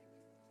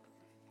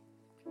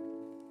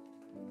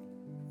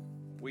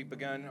We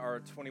began our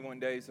 21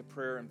 days of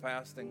prayer and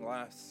fasting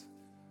last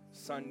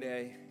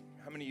Sunday.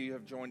 How many of you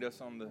have joined us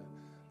on the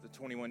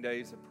 21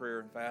 days of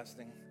prayer and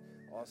fasting?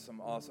 Awesome.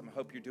 I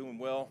hope you're doing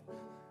well.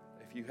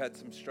 If you had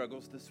some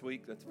struggles this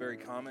week, that's very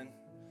common.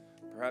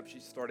 Perhaps you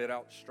started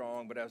out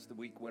strong, but as the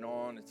week went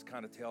on, it's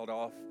kind of tailed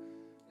off.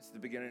 It's the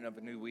beginning of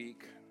a new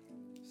week.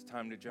 It's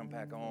time to jump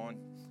back on.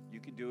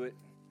 You can do it.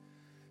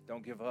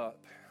 Don't give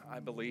up. I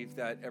believe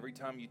that every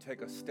time you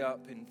take a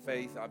step in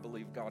faith, I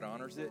believe God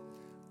honors it.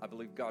 I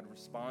believe God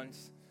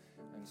responds.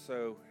 And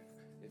so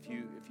if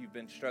you've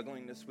been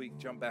struggling this week,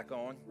 jump back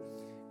on.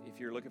 If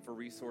you're looking for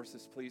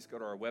resources, please go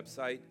to our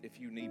website. If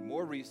you need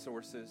more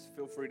resources,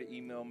 feel free to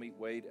email me,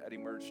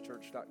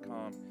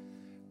 wade@emergechurch.com,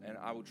 and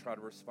I will try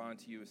to respond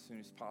to you as soon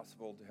as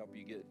possible to help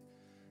you get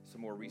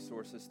some more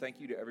resources. Thank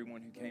you to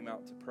everyone who came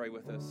out to pray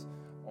with us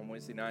on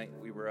Wednesday night.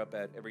 We were up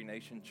at Every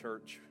Nation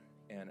Church,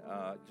 and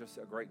just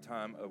a great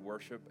time of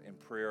worship and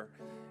prayer.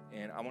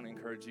 And I want to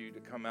encourage you to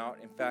come out.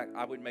 In fact,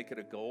 I would make it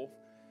a goal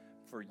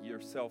for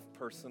yourself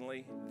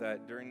personally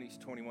that during these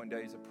 21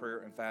 days of prayer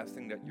and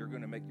fasting that you're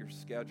going to make your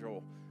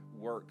schedule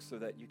work so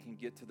that you can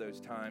get to those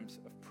times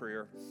of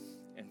prayer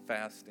and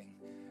fasting.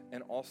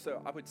 And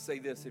also, I would say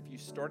this, if you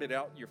started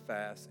out your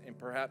fast and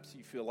perhaps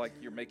you feel like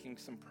you're making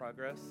some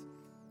progress,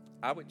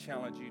 I would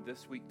challenge you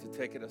this week to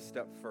take it a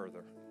step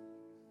further.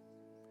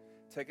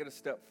 Take it a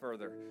step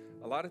further.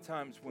 A lot of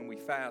times when we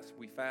fast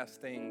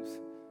things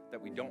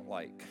that we don't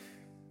like.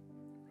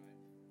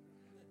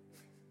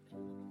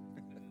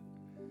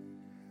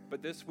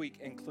 But this week,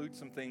 include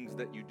some things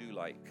that you do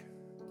like.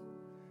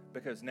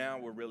 Because now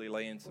we're really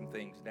laying some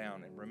things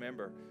down. And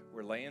remember,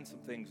 we're laying some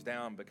things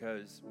down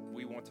because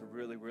we want to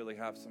really, really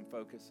have some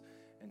focus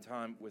and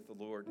time with the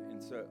Lord.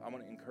 And so I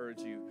want to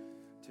encourage you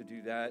to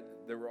do that.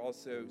 There were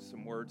also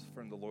some words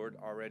from the Lord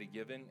already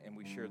given, and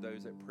we share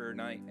those at prayer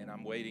night. And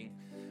I'm waiting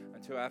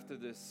until after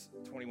this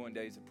 21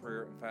 days of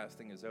prayer and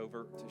fasting is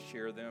over to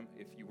share them.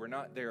 If you were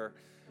not there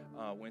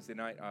Wednesday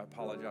night, I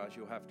apologize.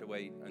 You'll have to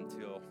wait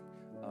until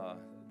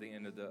the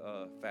end of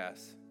the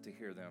fast to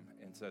hear them.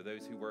 And so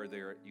those who were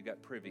there, you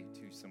got privy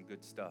to some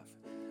good stuff.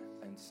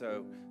 And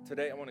so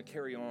today I want to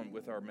carry on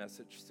with our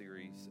message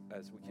series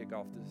as we kick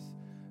off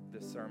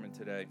this sermon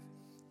today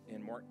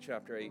in Mark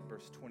chapter 8,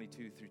 verse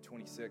 22 through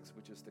 26,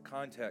 which is the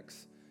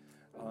context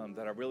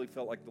that I really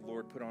felt like the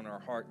Lord put on our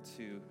heart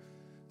to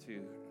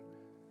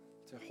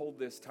hold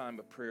this time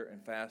of prayer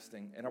and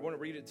fasting. And I want to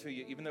read it to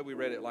you, even though we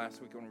read it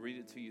last week, I want to read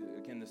it to you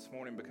again this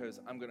morning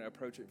because I'm going to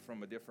approach it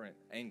from a different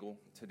angle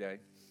today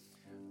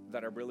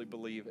that I really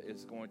believe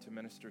is going to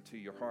minister to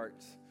your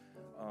hearts.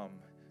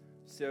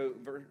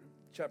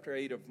 Chapter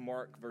 8 of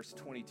Mark, verse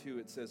 22,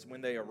 it says,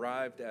 when they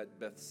arrived at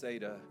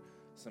Bethsaida,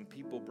 some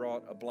people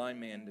brought a blind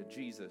man to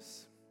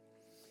Jesus,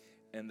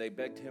 and they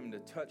begged him to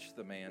touch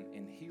the man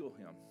and heal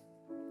him.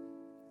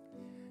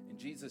 And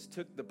Jesus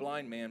took the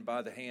blind man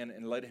by the hand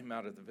and led him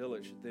out of the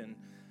village. Then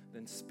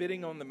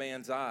spitting on the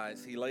man's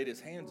eyes, he laid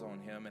his hands on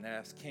him and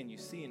asked, can you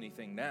see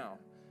anything now?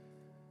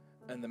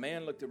 And the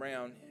man looked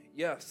around.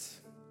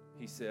 Yes,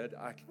 he said,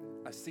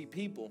 I see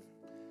people,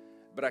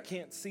 but I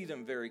can't see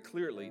them very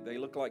clearly. They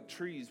look like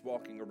trees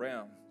walking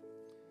around.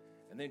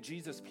 And then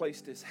Jesus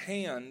placed his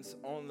hands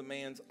on the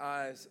man's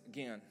eyes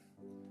again.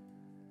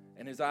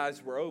 And his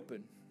eyes were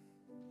open.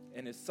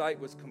 And his sight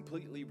was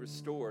completely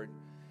restored.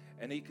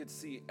 And he could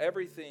see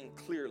everything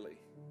clearly.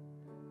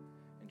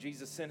 And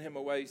Jesus sent him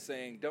away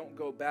saying, don't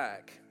go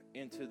back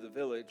into the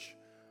village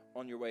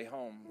on your way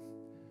home.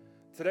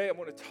 Today I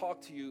want to talk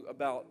to you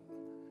about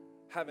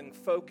having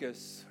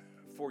focus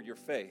for your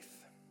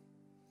faith.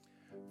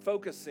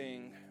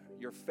 Focusing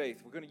your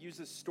faith. We're going to use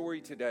this story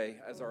today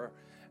as our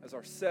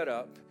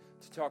setup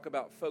to talk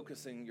about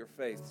focusing your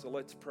faith. So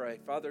let's pray.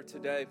 Father,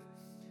 today,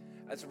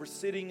 as we're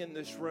sitting in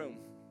this room,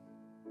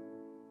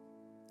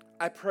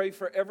 I pray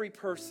for every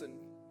person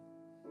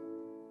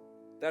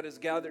that is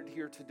gathered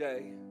here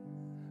today,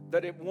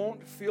 that it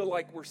won't feel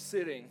like we're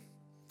sitting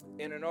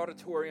in an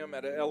auditorium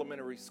at an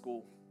elementary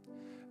school,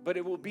 but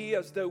it will be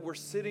as though we're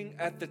sitting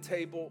at the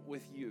table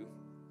with you.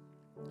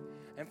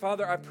 And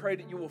Father, I pray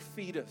that you will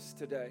feed us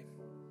today.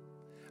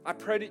 I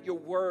pray that your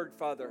word,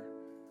 Father,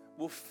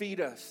 will feed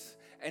us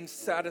and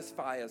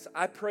satisfy us.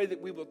 I pray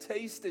that we will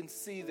taste and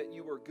see that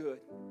you are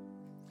good.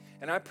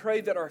 And I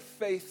pray that our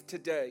faith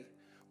today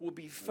will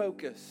be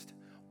focused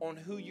on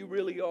who you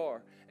really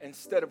are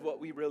instead of what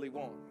we really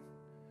want.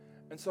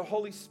 And so,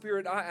 Holy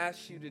Spirit, I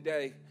ask you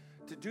today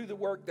to do the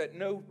work that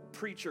no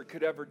preacher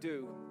could ever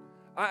do.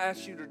 I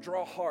ask you to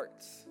draw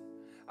hearts.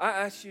 I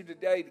ask you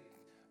today,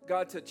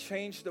 God, to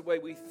change the way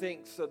we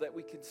think so that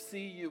we can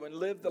see you and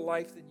live the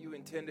life that you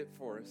intended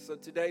for us. So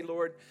today,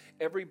 Lord,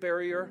 every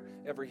barrier,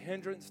 every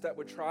hindrance that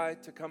would try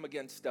to come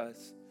against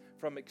us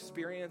from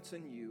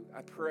experiencing you,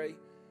 I pray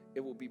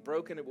it will be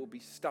broken, it will be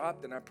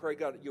stopped, and I pray,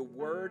 God, that your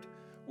word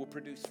will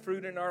produce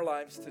fruit in our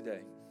lives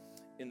today.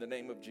 In the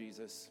name of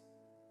Jesus,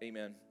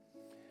 amen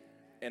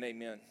and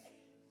amen.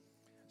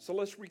 So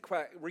let's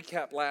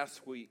recap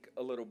last week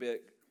a little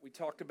bit. We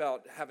talked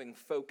about having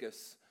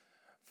focus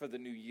for the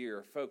new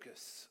year,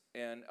 focus.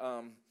 And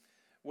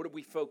What are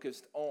we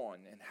focused on,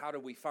 and how do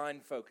we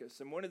find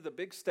focus? And one of the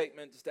big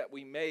statements that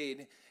we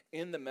made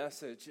in the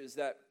message is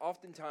that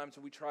oftentimes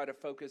we try to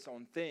focus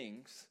on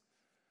things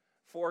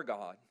for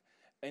God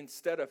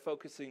instead of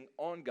focusing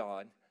on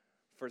God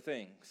for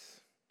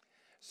things.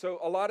 So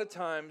a lot of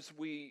times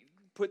we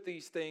put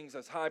these things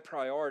as high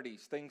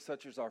priorities, things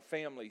such as our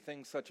family,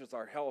 things such as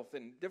our health,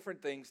 and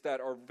different things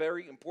that are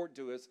very important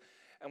to us.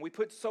 And we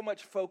put so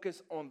much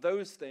focus on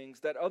those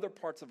things that other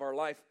parts of our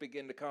life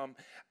begin to come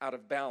out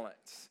of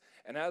balance.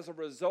 And as a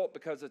result,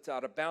 because it's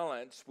out of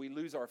balance, we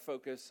lose our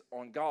focus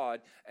on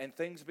God, and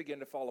things begin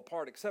to fall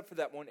apart, except for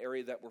that one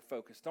area that we're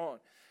focused on.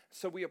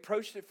 So we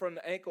approached it from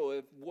the angle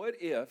of, what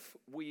if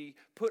we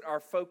put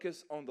our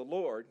focus on the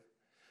Lord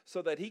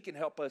so that He can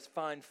help us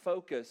find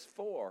focus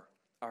for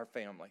our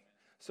family?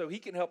 So He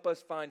can help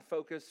us find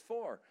focus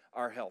for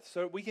our health.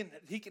 So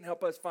He can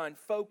help us find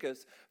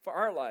focus for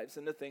our lives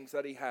and the things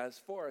that He has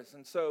for us.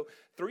 And so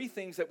 3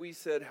 things that we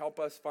said help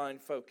us find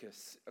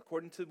focus,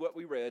 according to what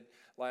we read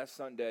last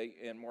Sunday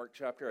in Mark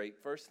chapter 8.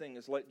 First thing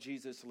is, let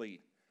Jesus lead.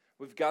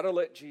 We've got to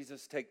let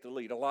Jesus take the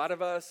lead. A lot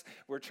of us,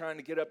 we're trying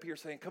to get up here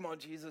saying, come on,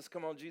 Jesus,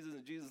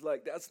 and Jesus is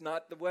like, that's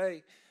not the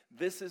way.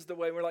 This is the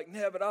way. We're like,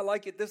 yeah, but I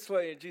like it this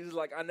way. And Jesus is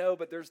like, I know,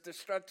 but there's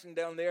destruction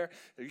down there.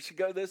 You should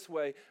go this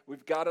way.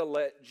 We've got to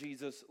let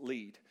Jesus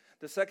lead.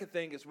 The second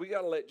thing is, we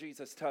got to let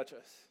Jesus touch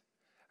us.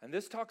 And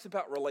this talks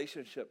about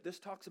relationship. This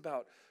talks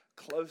about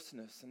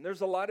closeness. And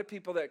there's a lot of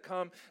people that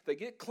come, they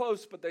get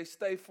close, but they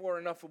stay far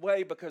enough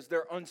away because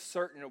they're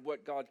uncertain of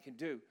what God can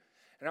do.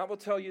 And I will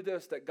tell you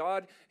this, that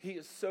God, He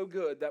is so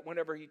good that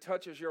whenever He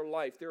touches your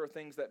life, there are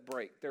things that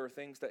break. There are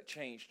things that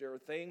change. There are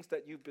things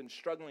that you've been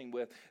struggling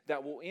with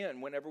that will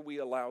end whenever we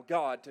allow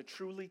God to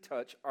truly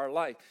touch our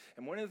life.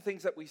 And one of the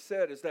things that we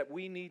said is that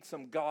we need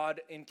some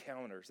God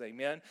encounters,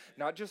 amen?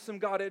 Not just some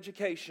God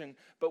education,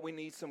 but we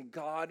need some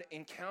God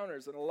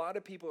encounters. And a lot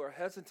of people are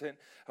hesitant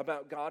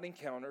about God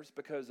encounters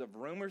because of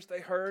rumors they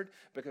heard,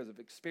 because of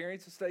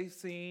experiences they've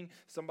seen.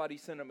 Somebody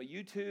sent them a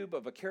YouTube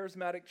of a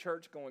charismatic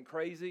church going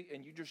crazy,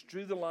 and you just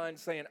drew the line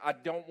saying, I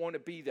don't want to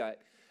be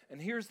that.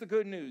 And here's the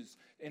good news.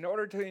 In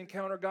order to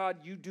encounter God,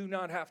 you do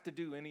not have to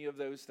do any of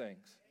those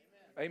things.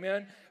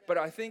 Amen. But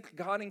I think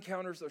God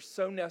encounters are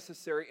so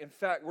necessary. In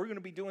fact, we're going to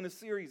be doing a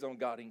series on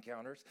God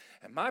encounters.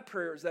 And my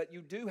prayer is that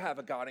you do have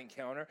a God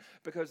encounter,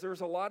 because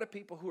there's a lot of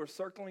people who are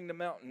circling the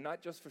mountain,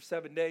 not just for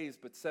 7 days,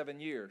 but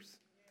 7 years,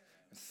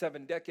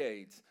 7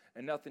 decades.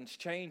 And nothing's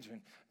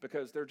changing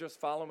because they're just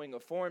following a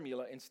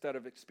formula instead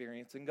of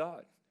experiencing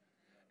God.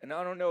 And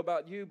I don't know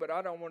about you, but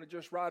I don't want to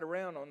just ride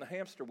around on the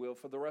hamster wheel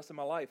for the rest of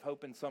my life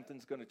hoping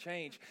something's going to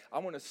change. I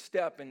want to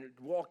step and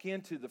walk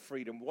into the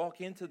freedom, walk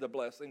into the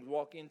blessings,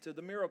 walk into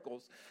the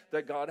miracles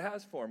that God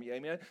has for me.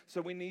 Amen? So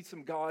we need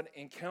some God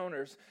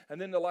encounters. And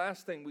then the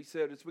last thing we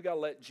said is we got to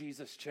let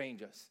Jesus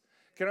change us.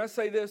 Can I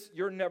say this?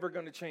 You're never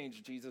going to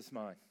change Jesus'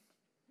 mind.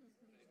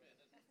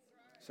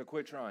 So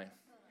quit trying.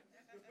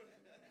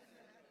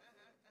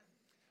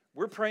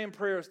 We're praying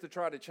prayers to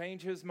try to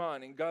change His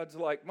mind, and God's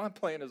like, my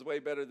plan is way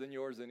better than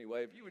yours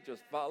anyway. If you would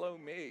just follow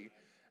me.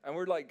 And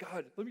we're like,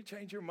 God, let me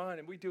change your mind,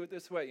 and we do it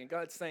this way. And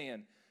God's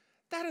saying,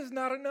 that is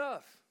not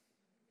enough.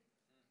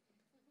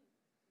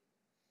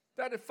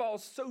 That it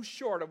falls so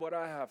short of what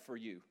I have for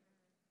you.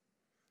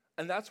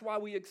 And that's why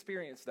we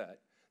experience that.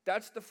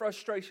 That's the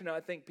frustration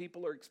I think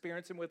people are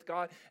experiencing with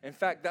God. In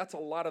fact, that's a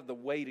lot of the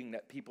waiting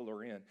that people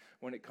are in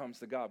when it comes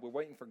to God. We're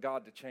waiting for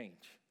God to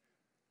change.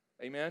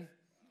 Amen?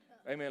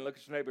 Amen. Look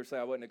at your neighbor and say,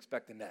 I wasn't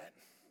expecting that.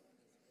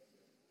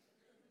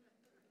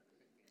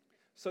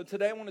 So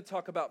today I want to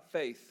talk about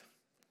faith.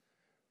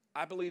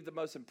 I believe the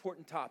most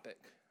important topic,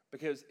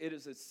 because it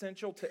is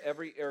essential to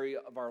every area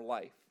of our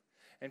life.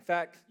 In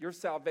fact, your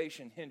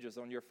salvation hinges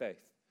on your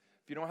faith.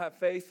 If you don't have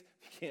faith,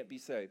 you can't be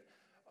saved.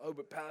 Oh,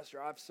 but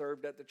Pastor, I've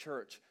served at the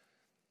church.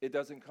 It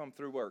doesn't come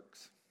through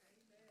works.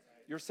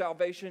 Your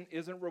salvation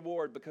isn't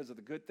reward because of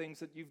the good things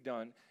that you've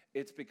done.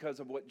 It's because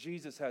of what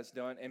Jesus has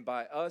done. And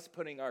by us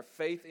putting our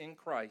faith in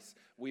Christ,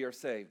 we are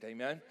saved.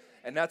 Amen?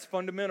 And that's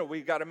fundamental.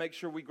 We've got to make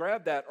sure we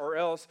grab that, or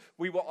else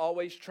we will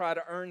always try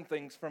to earn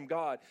things from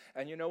God.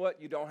 And you know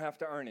what? You don't have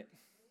to earn it.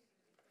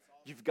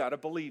 You've got to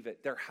believe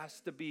it. There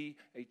has to be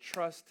a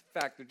trust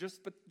factor.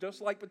 Just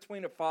like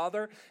between a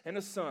father and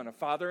a son, a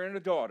father and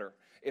a daughter.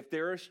 If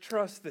there is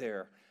trust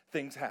there,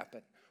 things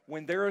happen.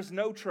 When there is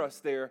no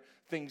trust there,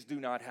 things do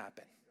not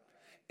happen.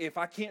 If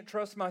I can't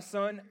trust my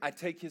son, I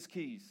take his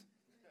keys.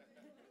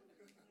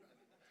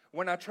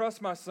 When I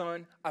trust my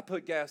son, I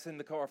put gas in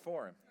the car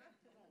for him.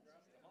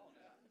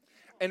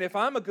 And if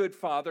I'm a good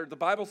father, the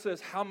Bible says,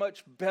 how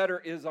much better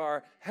is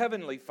our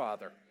heavenly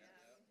Father?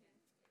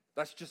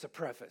 That's just a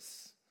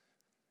preface.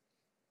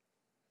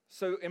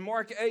 So in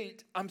Mark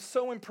 8, I'm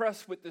so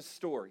impressed with this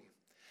story.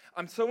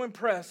 I'm so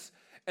impressed.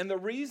 And the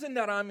reason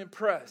that I'm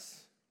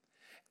impressed,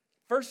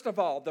 first of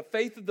all, the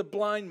faith of the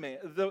blind man,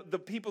 the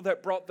people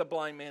that brought the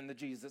blind man to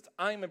Jesus,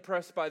 I'm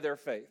impressed by their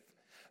faith.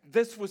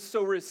 This was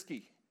so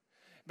risky.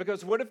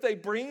 Because what if they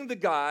bring the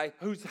guy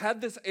who's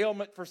had this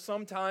ailment for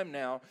some time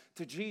now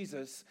to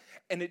Jesus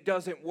and it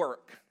doesn't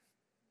work?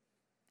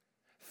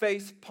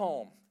 Face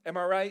palm. Am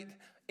I right?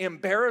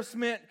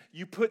 embarrassment.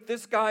 You put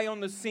this guy on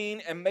the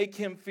scene and make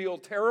him feel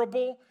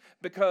terrible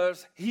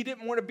because he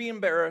didn't want to be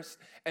embarrassed,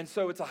 and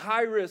so it's a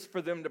high risk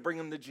for them to bring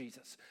him to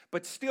Jesus.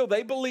 But still,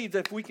 they believe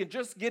that if we can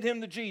just get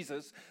him to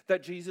Jesus,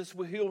 that Jesus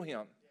will heal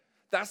him.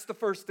 That's the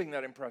first thing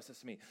that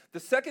impresses me.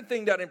 The second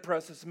thing that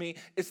impresses me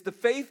is the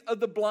faith of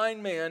the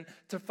blind man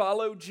to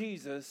follow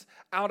Jesus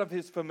out of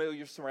his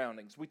familiar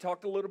surroundings. We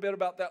talked a little bit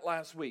about that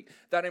last week.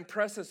 That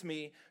impresses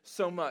me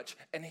so much.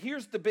 And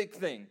here's the big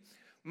thing.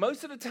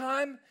 Most of the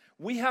time,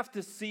 we have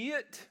to see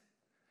it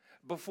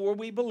before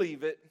we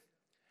believe it.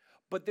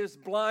 But this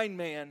blind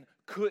man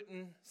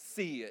couldn't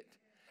see it,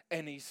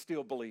 and he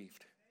still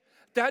believed.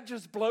 That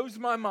just blows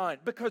my mind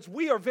because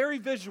we are very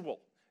visual.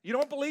 You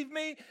don't believe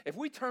me? If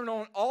we turn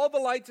on all the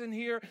lights in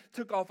here,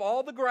 took off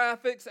all the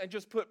graphics, and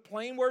just put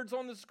plain words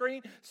on the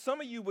screen, some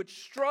of you would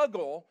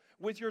struggle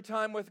with your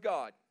time with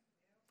God.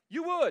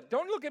 You would.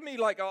 Don't look at me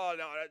like, oh,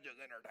 no, that's just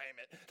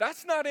entertainment.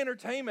 That's not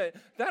entertainment.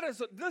 That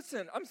is,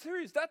 listen, I'm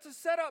serious. That's a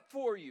setup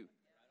for you.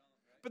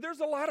 But there's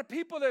a lot of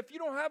people that if you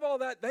don't have all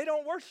that, they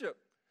don't worship.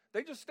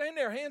 They just stand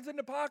there, hands in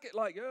the pocket,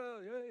 like, oh,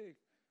 yay.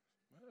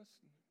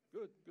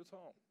 That's good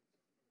song.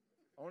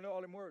 I don't know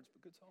all them words,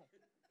 but good song.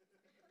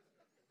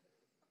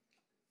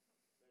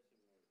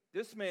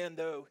 This man,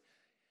 though,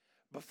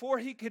 before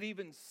he could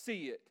even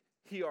see it,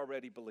 he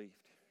already believed.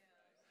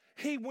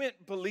 He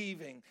went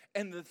believing,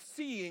 and the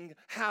seeing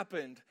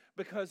happened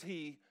because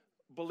he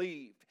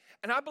believed.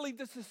 And I believe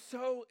this is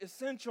so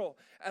essential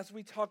as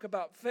we talk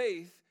about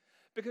faith,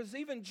 because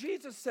even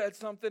Jesus said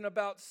something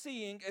about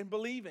seeing and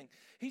believing.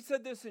 He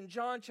said this in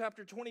John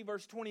chapter 20,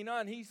 verse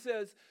 29. He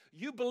says,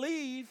 you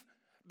believe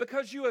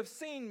because you have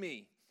seen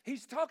me.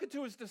 He's talking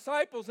to his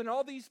disciples and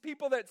all these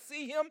people that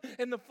see him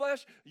in the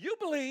flesh. You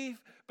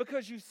believe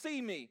because you see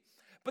me.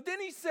 But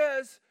then he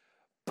says,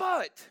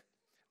 but,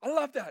 I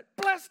love that.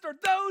 Blessed are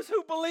those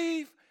who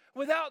believe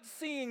without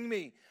seeing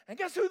me. And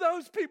guess who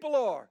those people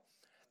are?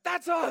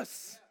 That's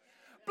us.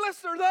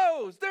 Blessed are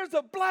those. There's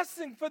a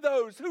blessing for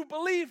those who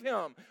believe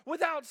him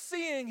without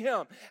seeing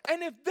him.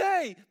 And if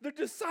they, the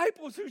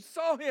disciples who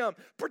saw him,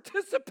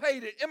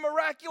 participated in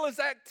miraculous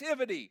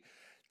activity,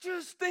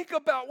 just think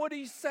about what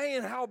he's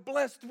saying, how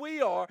blessed we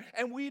are,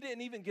 and we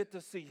didn't even get to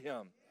see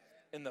him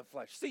in the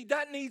flesh. See,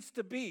 that needs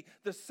to be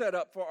the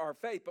setup for our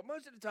faith. But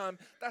most of the time,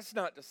 that's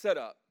not the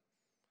setup.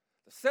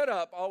 The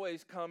setup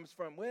always comes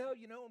from, well,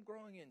 I'm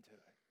growing into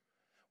it.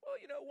 Well,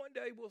 one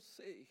day we'll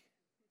see.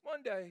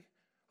 One day.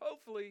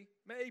 Hopefully,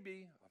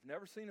 maybe, I've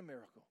never seen a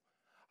miracle.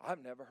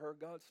 I've never heard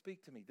God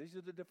speak to me. These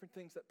are the different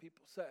things that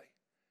people say.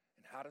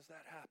 And how does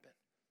that happen?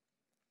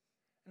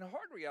 And the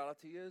hard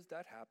reality is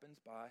that happens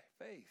by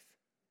faith.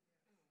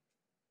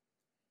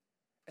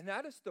 And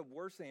that is the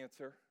worst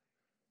answer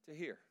to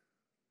hear.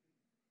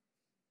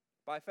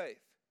 By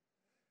faith.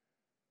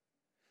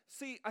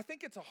 See, I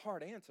think it's a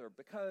hard answer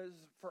because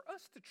for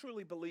us to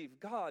truly believe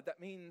God,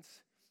 that means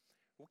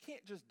we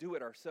can't just do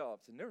it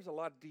ourselves. And there's a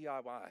lot of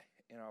DIY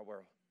in our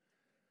world.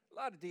 A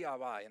lot of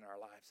DIY in our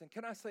lives. And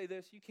can I say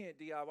this? You can't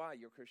DIY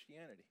your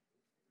Christianity.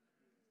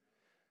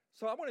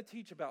 So I want to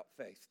teach about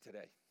faith today.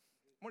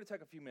 I want to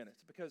take a few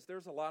minutes because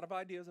there's a lot of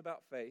ideas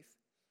about faith.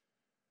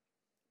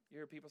 You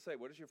hear people say,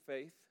 what is your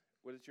faith?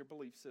 What is your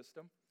belief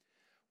system?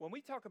 When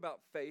we talk about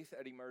faith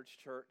at Emerge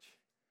Church,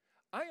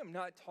 I am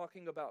not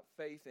talking about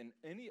faith in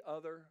any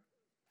other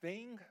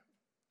thing,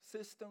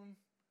 system,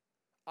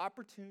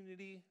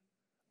 opportunity,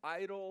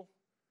 idol,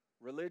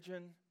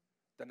 religion,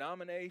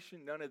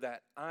 denomination, none of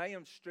that. I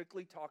am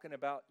strictly talking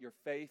about your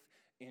faith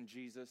in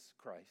Jesus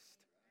Christ.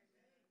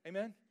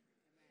 Amen?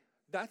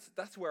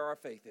 That's where our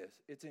faith is.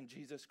 It's in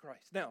Jesus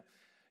Christ. Now,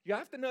 you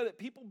have to know that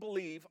people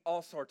believe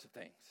all sorts of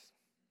things.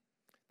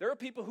 There are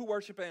people who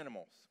worship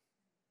animals.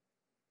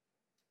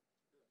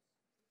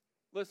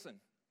 Listen,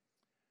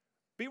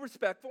 be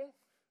respectful,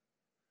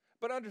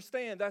 but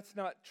understand that's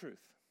not truth.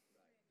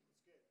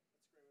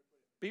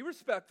 Be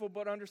respectful,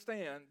 but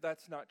understand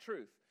that's not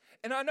truth.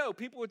 And I know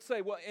people would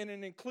say, well, in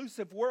an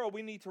inclusive world,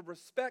 we need to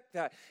respect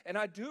that. And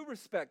I do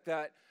respect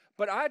that,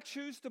 but I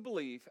choose to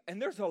believe,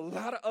 and there's a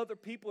lot of other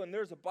people, and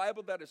there's a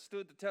Bible that has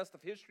stood the test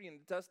of history and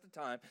the test of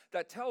time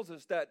that tells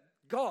us that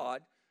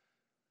God,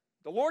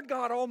 the Lord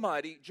God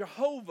Almighty,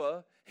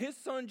 Jehovah, his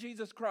son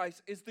Jesus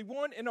Christ, is the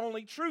one and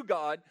only true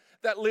God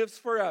that lives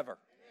forever.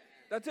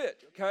 That's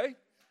it, okay?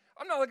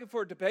 I'm not looking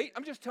for a debate.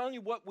 I'm just telling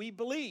you what we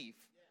believe.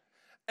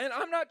 And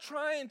I'm not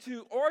trying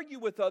to argue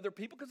with other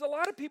people because a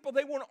lot of people,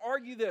 they want to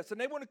argue this and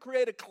they want to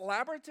create a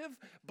collaborative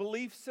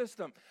belief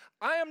system.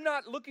 I am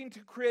not looking to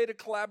create a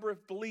collaborative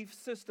belief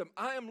system.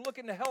 I am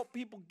looking to help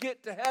people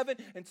get to heaven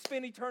and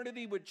spend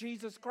eternity with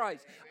Jesus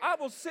Christ. I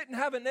will sit and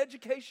have an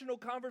educational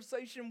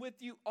conversation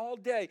with you all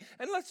day.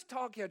 And let's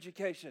talk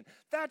education.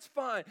 That's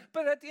fine.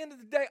 But at the end of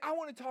the day, I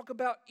want to talk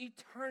about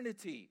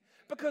eternity.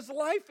 Because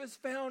life is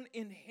found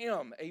in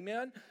him.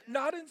 Amen?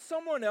 Not in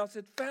someone else.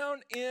 It's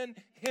found in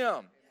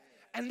him.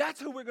 And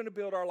that's who we're going to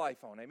build our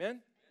life on,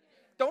 amen?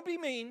 Don't be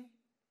mean,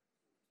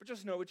 but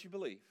just know what you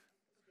believe,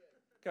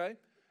 okay?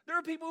 There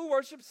are people who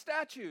worship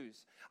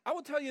statues. I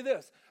will tell you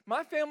this.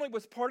 My family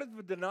was part of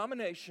a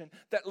denomination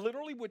that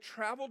literally would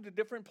travel to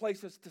different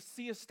places to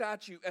see a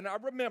statue. And I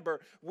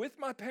remember with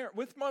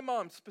my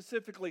mom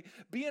specifically,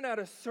 being at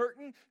a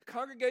certain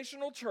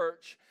congregational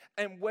church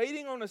and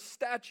waiting on a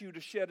statue to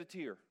shed a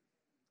tear.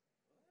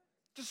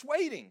 Just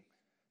waiting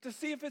to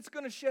see if it's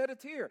going to shed a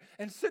tear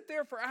and sit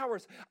there for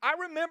hours. I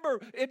remember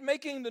it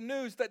making the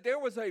news that there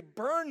was a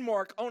burn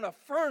mark on a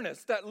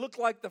furnace that looked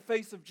like the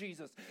face of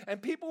Jesus.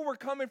 And people were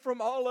coming from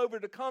all over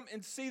to come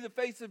and see the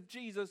face of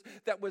Jesus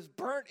that was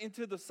burnt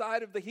into the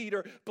side of the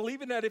heater,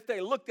 believing that if they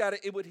looked at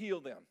it, it would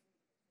heal them.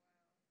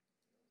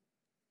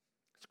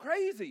 It's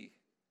crazy.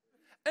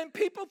 And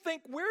people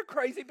think we're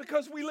crazy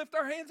because we lift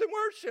our hands in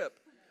worship.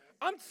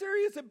 I'm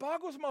serious. It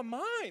boggles my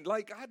mind.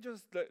 Like,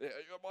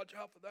 watch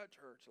out for that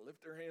church.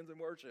 Lift their hands in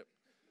worship.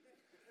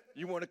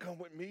 You want to come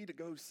with me to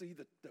go see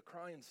the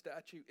crying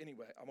statue?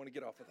 Anyway, I want to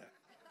get off of that.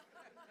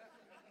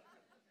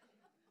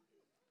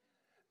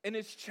 And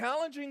it's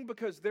challenging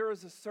because there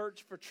is a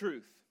search for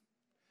truth.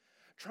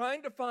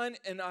 Trying to find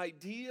an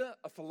idea,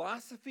 a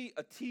philosophy,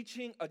 a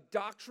teaching, a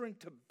doctrine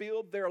to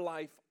build their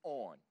life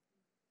on.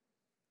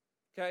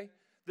 Okay?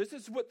 This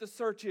is what the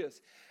search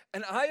is.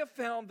 And I have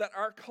found that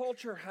our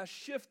culture has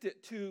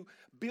shifted to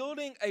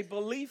building a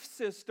belief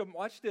system,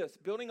 watch this,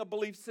 building a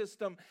belief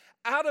system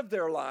out of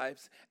their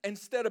lives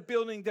instead of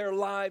building their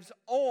lives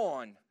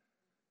on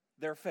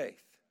their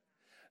faith.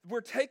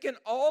 We're taking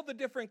all the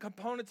different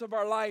components of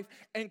our life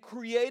and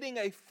creating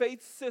a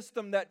faith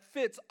system that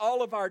fits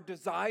all of our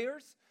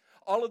desires,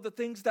 all of the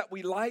things that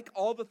we like,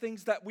 all the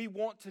things that we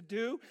want to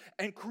do,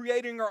 and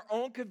creating our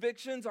own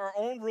convictions, our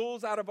own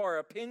rules out of our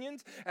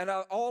opinions, and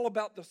all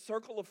about the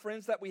circle of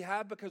friends that we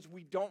have because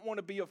we don't want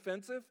to be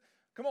offensive.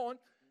 Come on.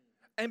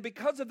 And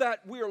because of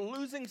that, we are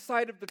losing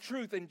sight of the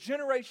truth. And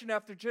generation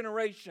after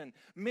generation,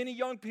 many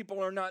young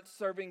people are not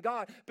serving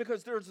God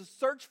because there's a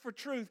search for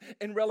truth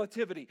and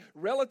relativity,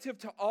 relative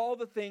to all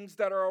the things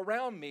that are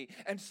around me.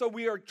 And so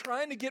we are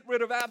trying to get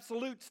rid of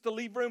absolutes to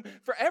leave room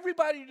for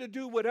everybody to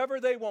do whatever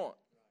they want.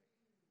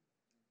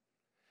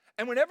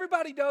 And when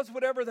everybody does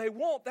whatever they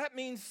want, that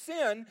means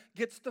sin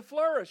gets to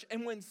flourish.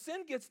 And when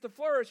sin gets to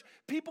flourish,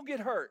 people get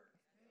hurt.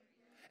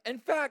 In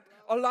fact,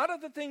 a lot of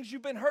the things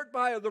you've been hurt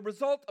by are the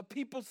result of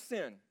people's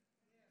sin.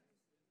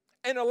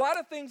 And a lot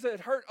of things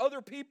that hurt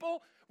other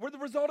people were the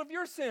result of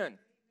your sin.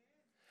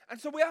 And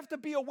so we have to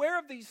be aware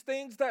of these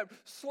things that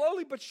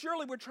slowly but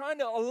surely we're trying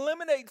to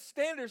eliminate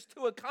standards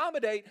to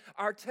accommodate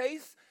our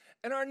tastes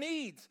and our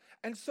needs.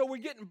 And so we're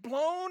getting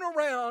blown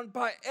around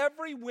by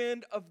every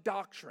wind of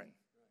doctrine.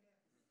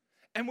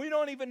 And we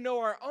don't even know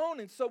our own.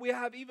 And so we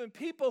have even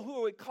people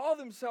who would call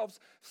themselves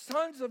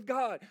sons of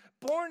God,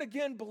 born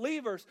again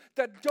believers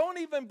that don't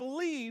even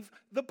believe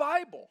the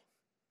Bible.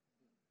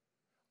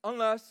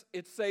 Unless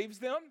it saves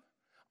them,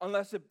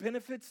 unless it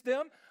benefits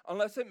them,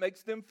 unless it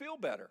makes them feel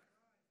better.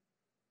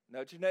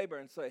 Nudge your neighbor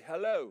and say,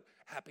 hello,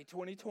 happy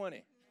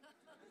 2020.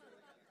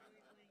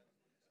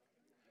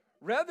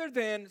 Rather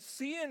than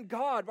seeing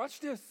God, watch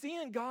this,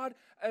 seeing God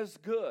as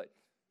good.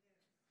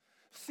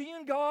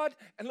 Seeing God,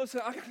 and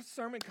listen, I got a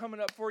sermon coming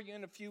up for you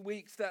in a few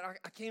weeks that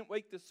I can't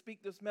wait to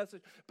speak this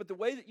message, but the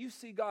way that you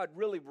see God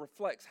really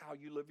reflects how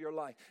you live your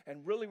life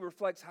and really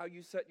reflects how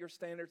you set your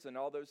standards and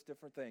all those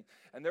different things.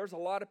 And there's a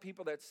lot of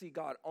people that see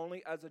God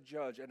only as a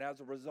judge, and as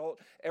a result,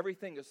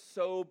 everything is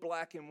so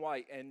black and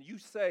white. And you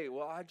say,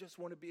 well, I just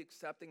want to be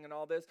accepting and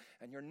all this,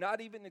 and you're not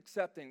even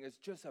accepting. It's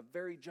just a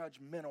very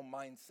judgmental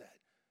mindset.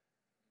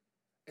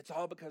 It's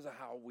all because of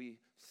how we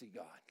see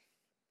God.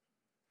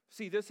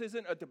 See, this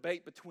isn't a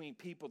debate between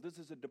people. This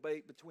is a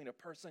debate between a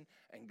person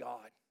and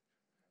God.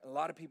 And a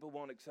lot of people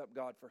won't accept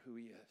God for who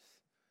he is.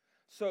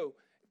 So,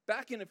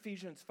 back in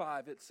Ephesians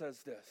 5, it says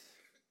this.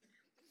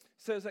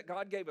 It says that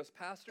God gave us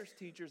pastors,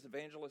 teachers,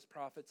 evangelists,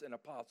 prophets, and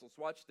apostles.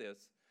 Watch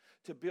this.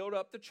 To build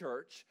up the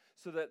church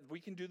so that we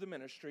can do the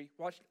ministry.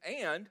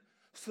 And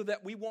so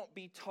that we won't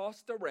be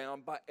tossed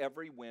around by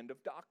every wind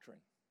of doctrine.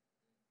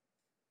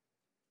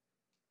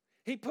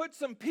 He put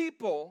some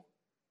people,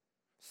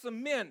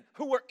 some men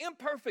who were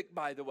imperfect,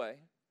 by the way.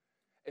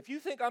 If you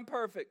think I'm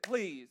perfect,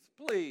 please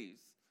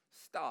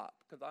stop,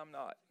 because I'm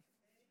not.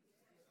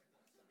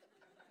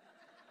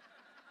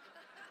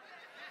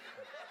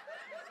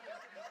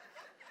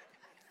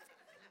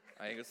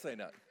 I ain't going to say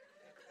nothing.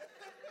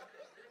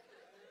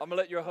 I'm going to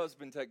let your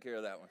husband take care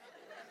of that one.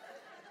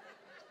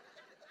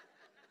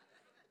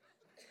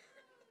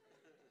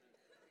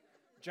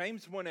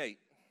 James 1:8.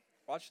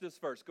 Watch this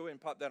verse. Go ahead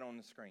and pop that on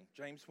the screen.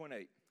 James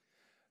 1:8.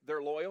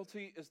 Their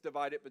loyalty is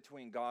divided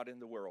between God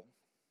and the world.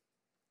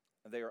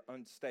 And they are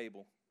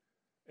unstable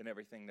in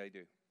everything they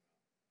do.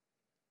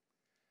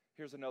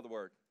 Here's another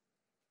word.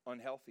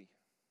 Unhealthy.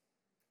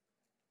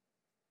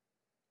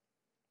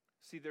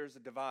 See, there's a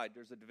divide.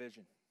 There's a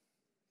division.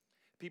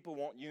 People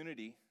want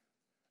unity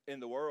in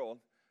the world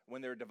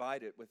when they're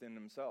divided within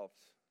themselves.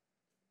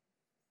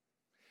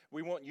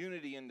 We want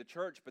unity in the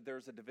church, but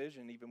there's a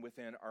division even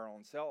within our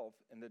own self,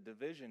 and the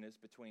division is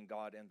between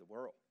God and the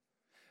world.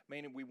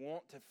 meaning we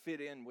want to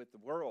fit in with the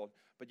world,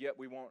 but yet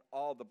we want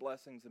all the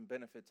blessings and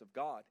benefits of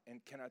God.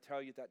 And can I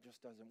tell you that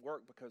just doesn't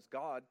work, because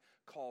God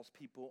calls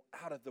people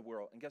out of the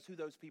world. And guess who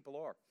those people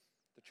are?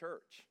 The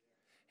church.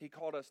 He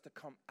called us to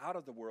come out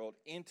of the world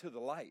into the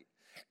light.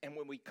 And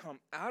when we come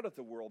out of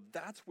the world,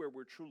 that's where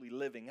we're truly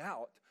living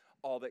out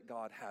all that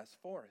God has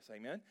for us.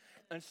 Amen?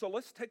 And so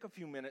let's take a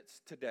few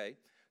minutes today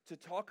to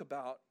talk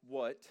about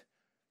what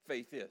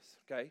faith is,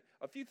 okay?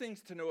 A few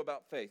things to know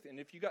about faith. And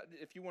if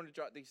you want to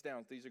jot these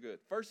down, these are good.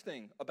 First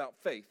thing about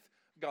faith,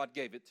 God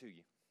gave it to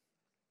you.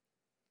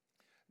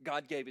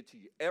 God gave it to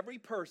you. Every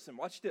person,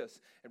 watch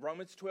this. In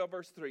Romans 12,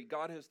 verse 3,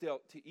 God has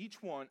dealt to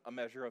each one a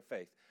measure of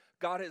faith.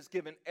 God has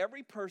given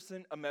every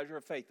person a measure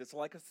of faith. It's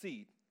like a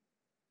seed,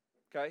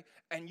 okay?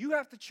 And you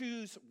have to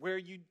choose where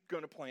you're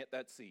going to plant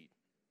that seed.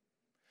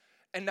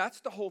 And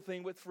that's the whole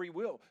thing with free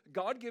will.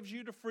 God gives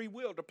you the free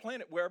will to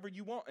plant it wherever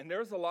you want. And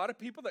there's a lot of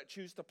people that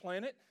choose to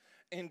plant it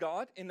in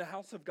God, in the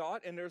house of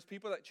God, and there's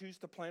people that choose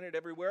to plant it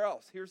everywhere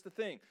else. Here's the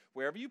thing.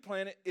 Wherever you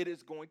plant it, it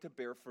is going to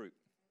bear fruit.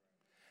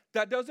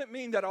 That doesn't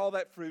mean that all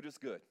that fruit is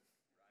good.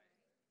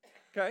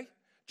 Okay?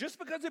 Just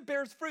because it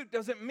bears fruit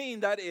doesn't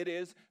mean that it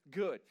is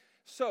good.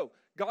 So,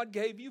 God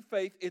gave you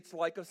faith. It's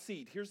like a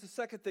seed. Here's the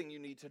second thing you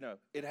need to know.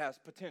 It has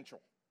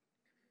potential.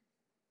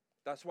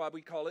 That's why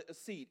we call it a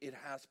seed. It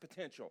has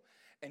potential.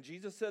 And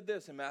Jesus said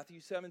this in Matthew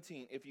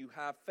 17, if you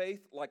have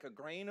faith like a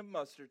grain of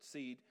mustard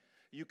seed,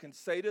 you can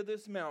say to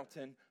this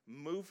mountain,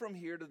 move from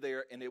here to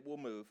there, and it will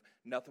move.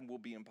 Nothing will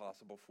be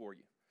impossible for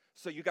you.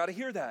 So you got to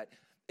hear that.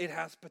 It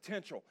has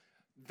potential.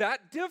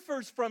 That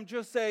differs from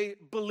just a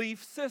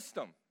belief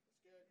system.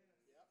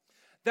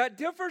 That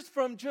differs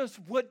from just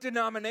what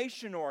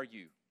denomination are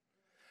you?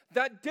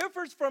 That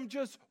differs from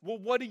just, well,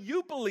 what do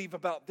you believe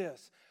about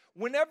this?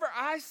 Whenever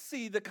I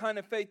see the kind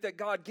of faith that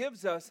God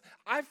gives us,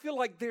 I feel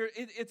like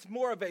it's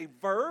more of a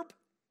verb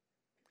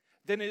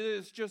than it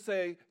is just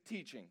a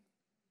teaching.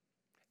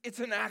 It's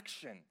an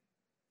action.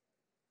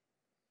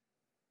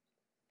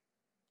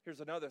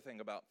 Here's another thing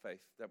about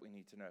faith that we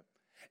need to know.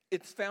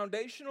 It's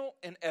foundational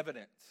and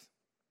evidence.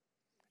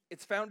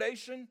 It's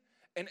foundation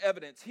and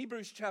evidence.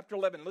 Hebrews chapter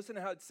 11, listen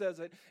to how it says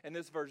it in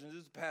this version.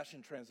 This is a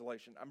Passion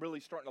Translation. I'm really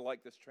starting to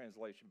like this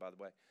translation, by the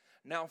way.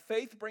 Now,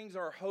 faith brings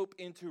our hope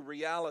into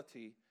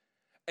reality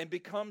and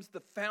becomes the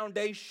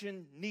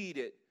foundation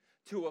needed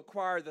to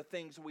acquire the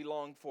things we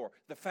long for.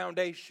 The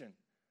foundation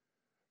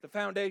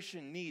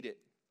needed.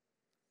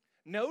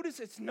 Notice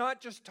it's not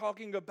just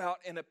talking about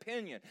an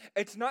opinion.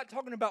 It's not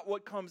talking about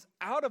what comes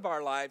out of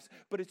our lives,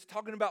 but it's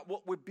talking about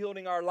what we're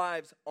building our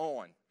lives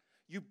on.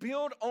 You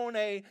build on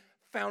a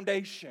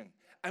foundation.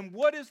 And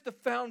what is the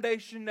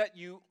foundation that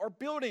you are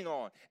building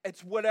on?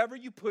 It's whatever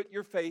you put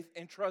your faith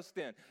and trust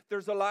in.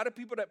 There's a lot of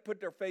people that put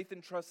their faith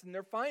and trust in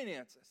their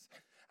finances.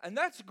 And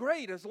that's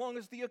great as long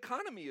as the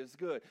economy is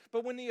good.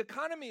 But when the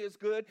economy is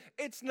good,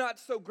 it's not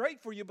so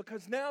great for you,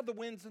 because now the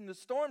winds and the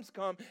storms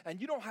come and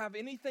you don't have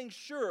anything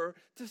sure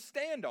to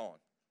stand on.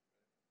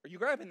 Are you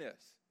grabbing this?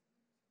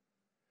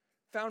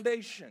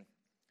 Foundation.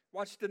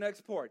 Watch the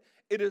next part.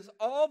 It is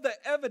all the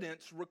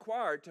evidence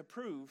required to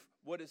prove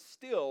what is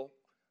still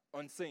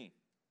unseen.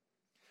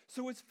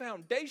 So it's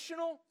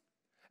foundational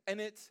and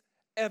it's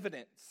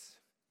evidence.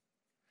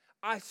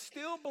 I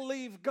still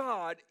believe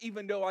God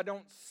even though I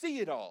don't see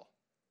it all.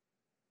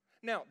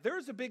 Now,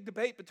 there's a big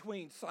debate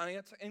between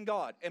science and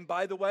God. And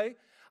by the way,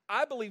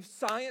 I believe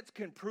science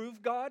can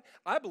prove God.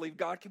 I believe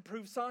God can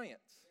prove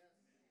science.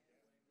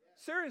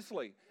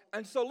 Seriously.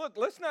 And so look,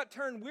 let's not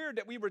turn weird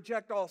that we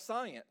reject all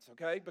science,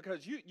 okay?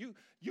 Because you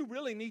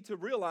really need to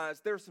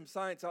realize there's some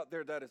science out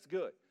there that is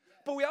good.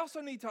 But we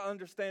also need to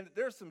understand that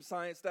there's some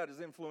science that is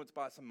influenced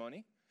by some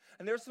money.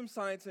 And there's some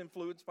science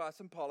influenced by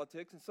some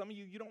politics. And some of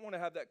you don't want to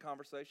have that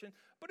conversation.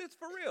 But it's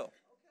for real.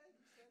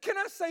 Can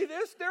I say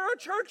this? There are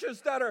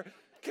churches that are...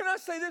 Can I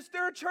say this?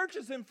 There are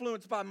churches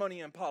influenced by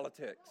money and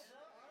politics.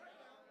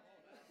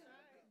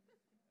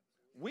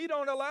 We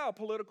don't allow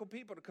political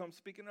people to come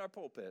speak in our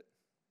pulpit.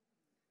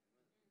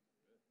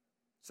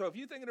 So if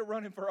you're thinking of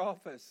running for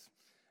office,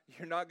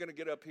 you're not going to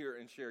get up here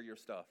and share your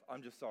stuff.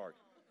 I'm just sorry.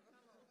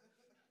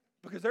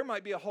 Because there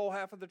might be a whole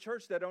half of the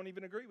church that don't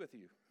even agree with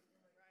you.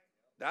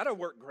 That'll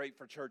work great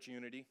for church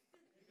unity.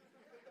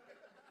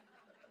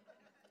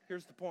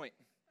 Here's the point.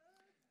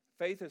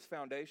 Faith is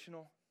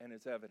foundational and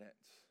it's evidence.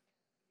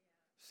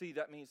 See,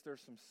 that means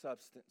there's some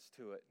substance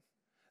to it.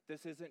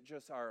 This isn't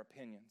just our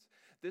opinions.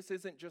 This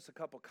isn't just a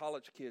couple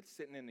college kids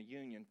sitting in the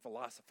union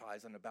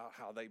philosophizing about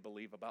how they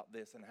believe about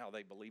this and how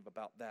they believe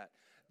about that.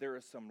 There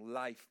is some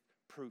life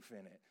proof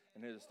in it,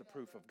 and it is the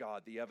proof of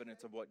God, the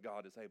evidence of what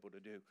God is able to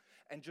do.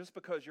 And just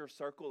because your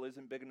circle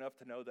isn't big enough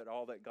to know that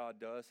all that God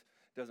does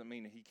doesn't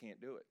mean that he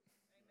can't do it.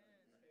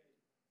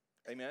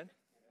 Amen?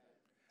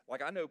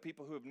 Like I know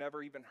people who have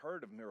never even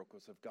heard of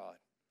miracles of God.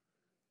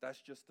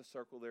 That's just the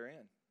circle they're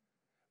in.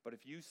 But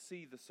if you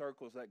see the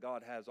circles that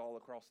God has all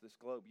across this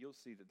globe, you'll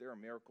see that there are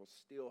miracles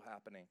still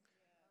happening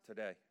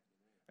today.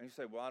 And you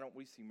say, well, why don't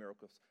we see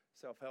miracles?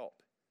 Self-help.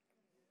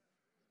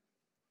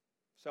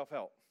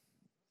 Self-help.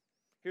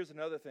 Here's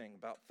another thing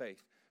about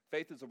faith.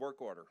 Faith is a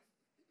work order.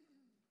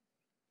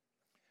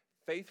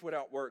 Faith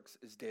without works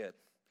is dead.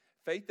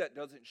 Faith that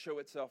doesn't show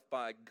itself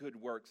by good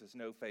works is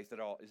no faith at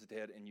all, is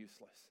dead and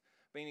useless.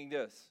 Meaning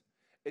this,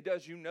 it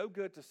does you no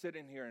good to sit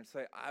in here and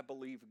say, I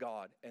believe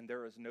God, and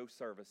there is no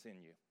service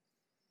in you.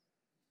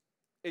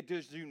 It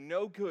does you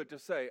no good to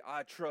say,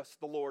 I trust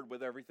the Lord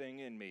with everything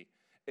in me,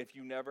 if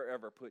you never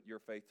ever put your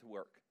faith to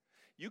work.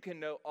 You can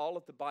know all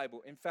of the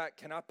Bible. In fact,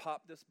 can I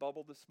pop this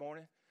bubble this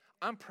morning?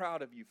 I'm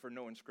proud of you for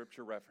knowing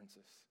scripture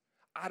references.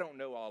 I don't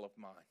know all of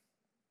mine.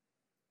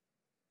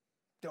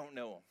 Don't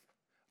know them,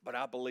 but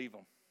I believe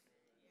them.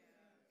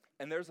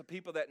 And there's a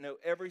people that know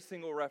every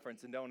single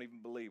reference and don't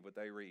even believe what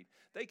they read.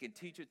 They can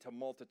teach it to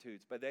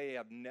multitudes, but they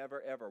have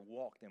never ever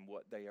walked in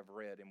what they have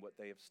read and what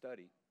they have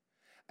studied.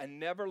 And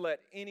never let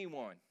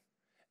anyone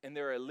in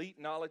their elite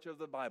knowledge of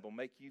the Bible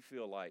make you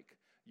feel like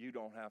you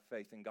don't have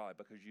faith in God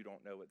because you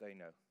don't know what they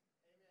know.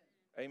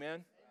 Amen?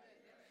 Amen?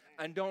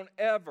 And don't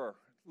ever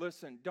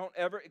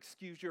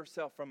excuse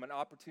yourself from an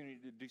opportunity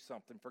to do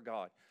something for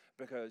God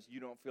because you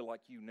don't feel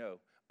like you know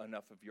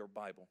enough of your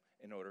Bible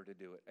in order to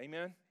do it.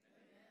 Amen?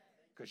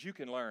 Because you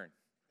can learn.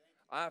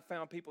 I have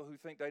found people who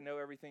think they know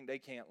everything they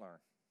can't learn.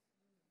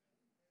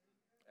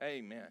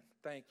 Amen.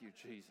 Thank you,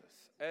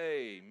 Jesus.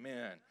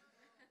 Amen.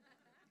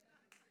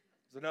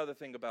 There's another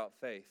thing about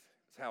faith.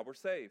 It's how we're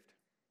saved.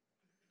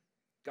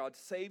 God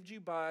saved you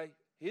by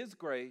His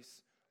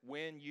grace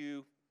when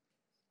you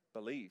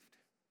believed.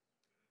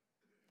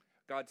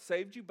 God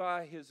saved you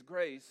by His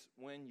grace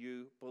when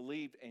you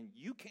believed. And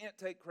you can't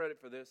take credit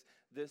for this.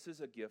 This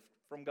is a gift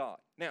from God.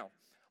 Now,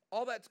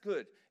 all that's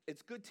good.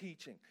 It's good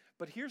teaching.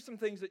 But here's some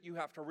things that you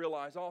have to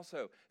realize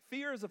also.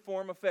 Fear is a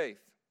form of faith.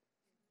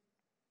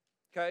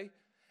 Okay?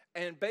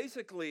 And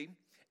basically,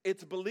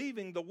 it's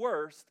believing the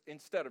worst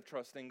instead of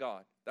trusting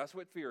God. That's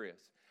what fear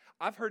is.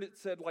 I've heard it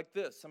said like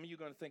this. Some of you are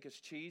going to think it's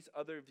cheese.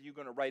 Other of you are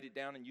going to write it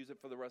down and use it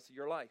for the rest of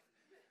your life.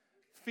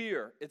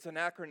 Fear, it's an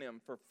acronym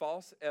for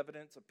false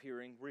evidence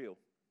appearing real.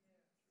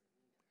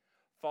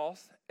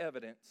 False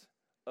evidence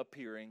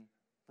appearing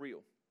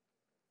real.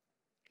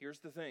 Here's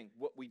the thing.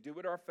 What we do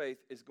with our faith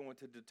is going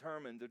to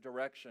determine the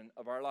direction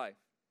of our life.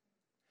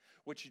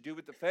 What you do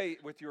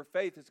with your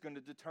faith is going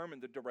to determine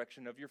the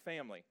direction of your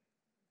family.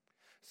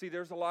 See,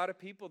 there's a lot of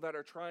people that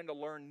are trying to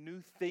learn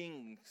new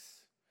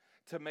things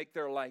to make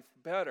their life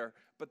better,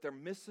 but they're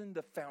missing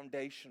the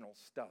foundational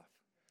stuff.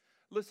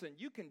 Listen,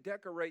 you can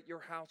decorate your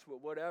house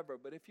with whatever,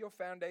 but if your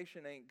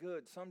foundation ain't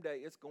good, someday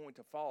it's going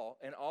to fall,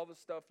 and all the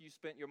stuff you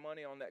spent your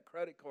money on that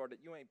credit card that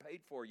you ain't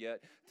paid for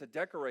yet to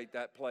decorate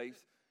that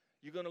place,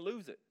 you're going to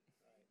lose it.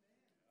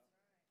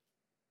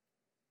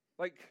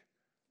 Like,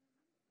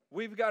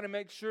 we've got to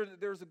make sure that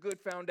there's a good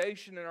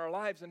foundation in our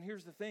lives, and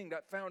here's the thing,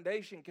 that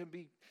foundation can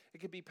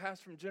be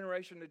passed from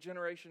generation to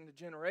generation to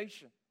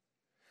generation.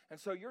 And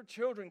so your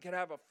children can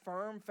have a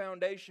firm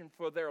foundation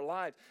for their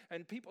lives.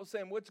 And people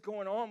saying, what's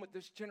going on with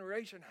this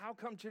generation? How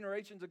come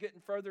generations are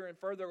getting further and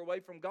further away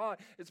from God?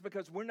 It's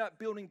because we're not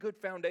building good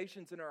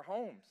foundations in our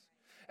homes.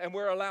 And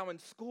we're allowing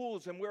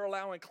schools, and we're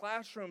allowing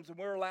classrooms, and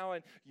we're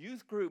allowing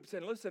youth groups.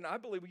 And listen, I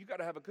believe you got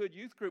to have a good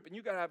youth group, and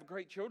you got to have a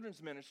great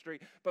children's ministry.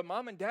 But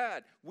mom and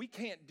dad, we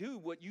can't do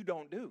what you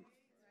don't do.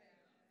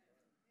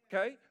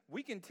 Okay?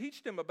 We can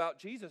teach them about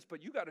Jesus,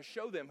 but you got to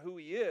show them who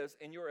He is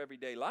in your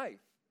everyday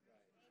life.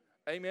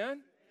 Amen?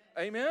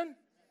 Amen?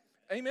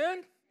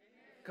 Amen?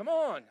 Come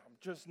on. I'm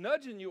just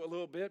nudging you a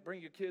little bit.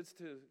 Bring your kids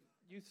to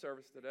youth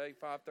service today,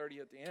 5:30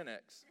 at the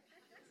annex.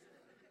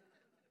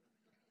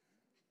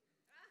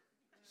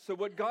 So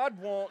what God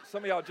wants,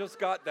 some of y'all just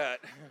got that.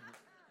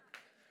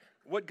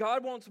 What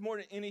God wants more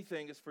than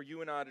anything is for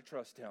you and I to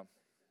trust Him.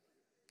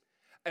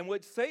 And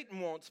what Satan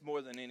wants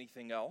more than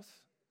anything else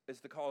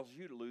is to cause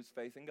you to lose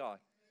faith in God.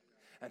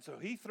 And so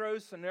he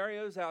throws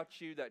scenarios out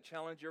to you that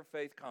challenge your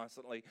faith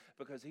constantly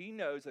because he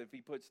knows that if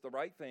he puts the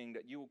right thing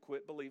that you will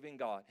quit believing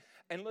God.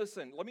 And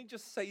listen, let me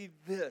just say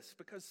this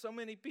because so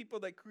many people,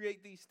 they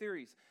create these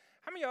theories.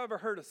 How many of you ever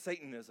heard of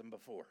Satanism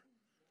before?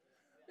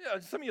 Yeah,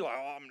 some of you are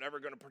like, oh, I'm never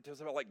going to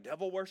participate, like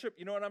devil worship.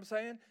 You know what I'm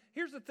saying?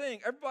 Here's the thing.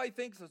 Everybody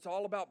thinks it's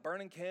all about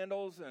burning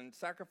candles and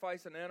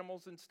sacrificing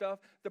animals and stuff.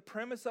 The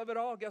premise of it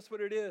all, guess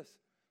what it is?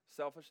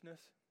 Selfishness.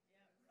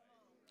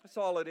 That's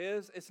all it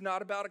is. It's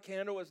not about a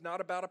candle. It's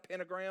not about a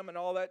pentagram and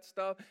all that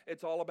stuff.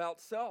 It's all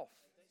about self.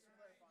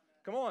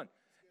 Come on.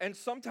 And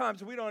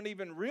sometimes we don't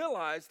even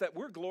realize that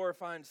we're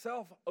glorifying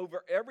self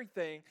over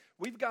everything.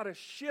 We've got to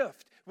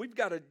shift. We've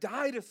got to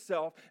die to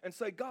self and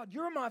say, God,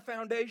 you're my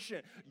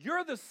foundation.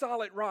 You're the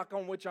solid rock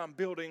on which I'm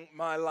building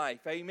my life.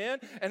 Amen?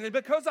 And then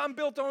because I'm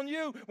built on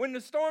you, when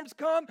the storms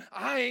come,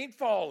 I ain't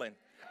falling.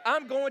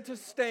 I'm going to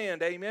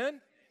stand. Amen?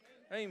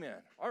 Amen.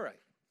 All right.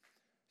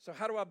 So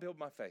how do I build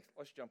my faith?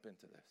 Let's jump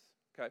into this,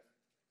 okay?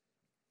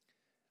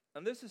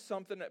 And this is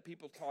something that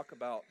people talk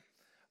about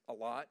a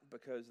lot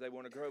because they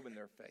want to grow in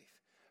their faith.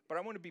 But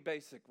I want to be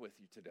basic with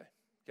you today,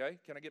 okay?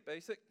 Can I get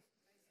basic?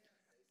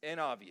 And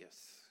obvious.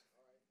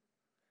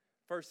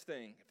 First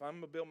thing, if I'm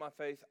going to build my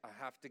faith, I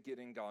have to get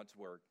in God's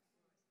Word.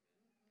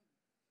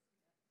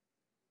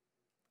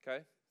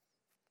 Okay?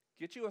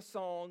 Get you a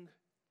song,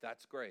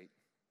 that's great.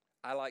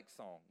 I like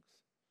songs.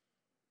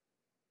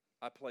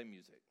 I play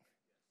music.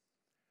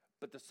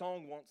 But the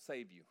song won't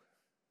save you.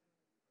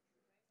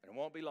 And it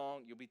won't be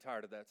long, you'll be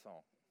tired of that song.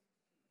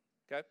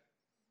 Okay?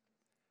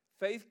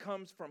 Faith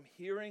comes from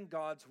hearing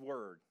God's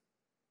word.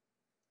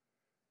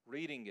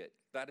 Reading it.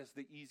 That is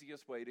the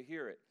easiest way to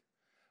hear it.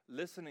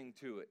 Listening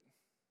to it.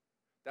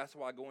 That's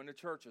why going to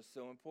church is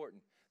so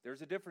important.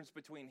 There's a difference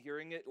between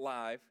hearing it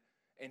live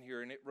and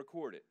hearing it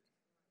recorded.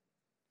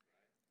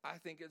 I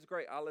think it's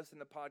great. I listen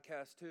to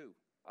podcasts too.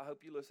 I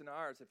hope you listen to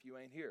ours if you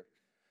ain't here.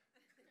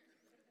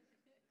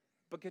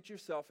 But get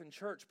yourself in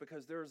church,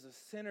 because there's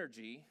a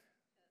synergy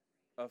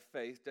of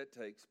faith that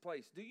takes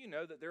place. Do you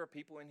know that there are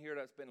people in here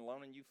that's been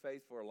loaning you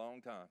faith for a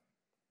long time?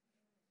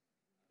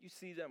 You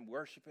see them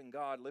worshiping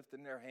God,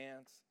 lifting their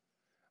hands.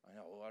 I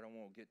know, I don't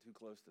want to get too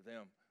close to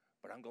them,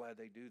 but I'm glad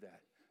they do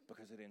that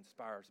because it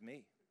inspires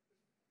me.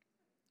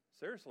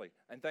 Seriously.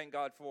 And thank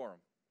God for them.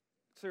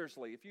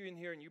 Seriously, if you're in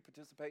here and you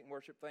participate in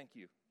worship, thank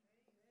you.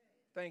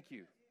 Thank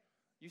you.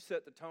 You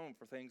set the tone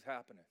for things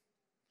happening.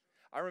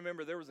 I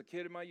remember there was a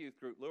kid in my youth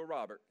group, little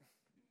Robert,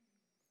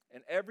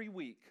 and every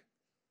week,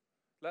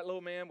 that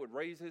little man would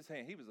raise his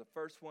hand. He was the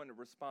first one to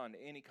respond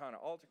to any kind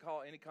of altar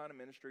call, any kind of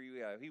ministry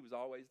you have. He was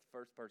always the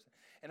first person.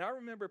 And I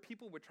remember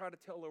people would try to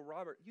tell little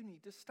Robert, you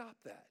need to stop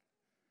that.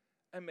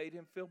 I made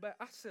him feel bad.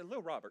 I said,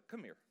 little Robert,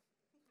 come here.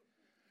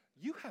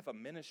 You have a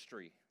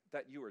ministry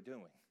that you are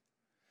doing,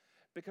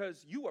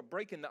 because you are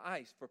breaking the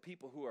ice for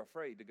people who are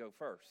afraid to go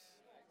first.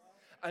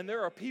 And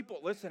there are people,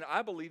 listen,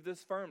 I believe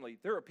this firmly.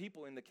 There are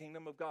people in the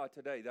kingdom of God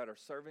today that are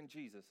serving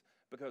Jesus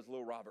because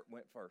little Robert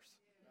went first.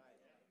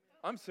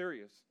 I'm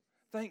serious.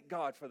 Thank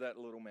God for that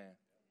little man.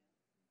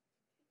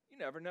 You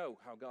never know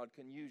how God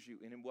can use you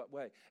and in what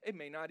way. It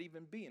may not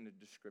even be in the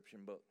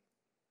description book.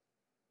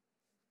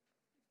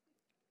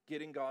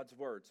 Get in God's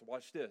word. So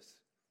watch this.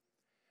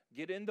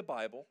 Get in the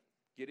Bible.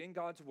 Get in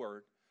God's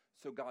word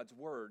so God's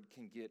word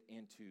can get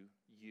into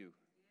you.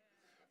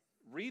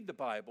 Read the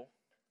Bible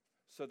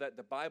so that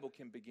the Bible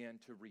can begin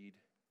to read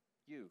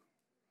you.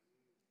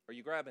 Are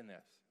you grabbing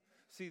this?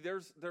 See,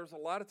 there's a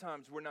lot of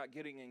times we're not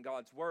getting in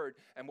God's word,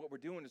 and what we're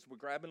doing is we're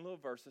grabbing little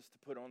verses to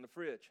put on the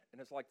fridge,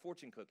 and it's like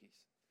fortune cookies.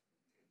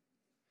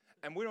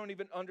 And we don't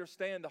even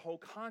understand the whole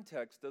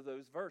context of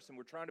those verses, and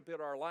we're trying to build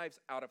our lives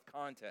out of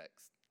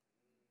context.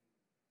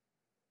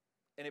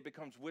 And it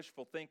becomes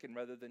wishful thinking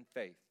rather than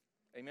faith.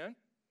 Amen?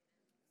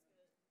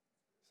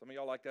 Some of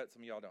y'all like that,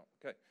 some of y'all don't.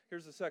 Okay,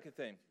 here's the second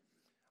thing.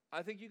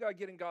 I think you got to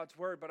get in God's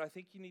word, but I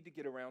think you need to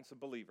get around some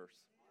believers.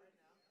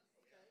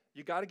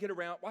 You got to get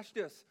around, watch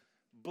this,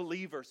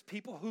 believers,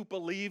 people who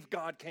believe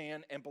God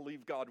can and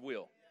believe God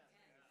will.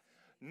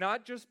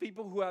 Not just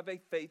people who have a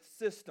faith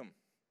system.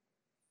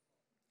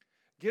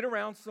 Get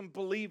around some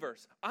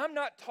believers. I'm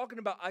not talking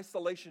about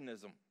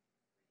isolationism.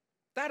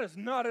 That is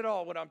not at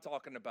all what I'm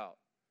talking about.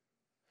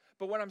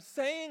 But what I'm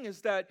saying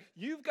is that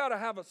you've got to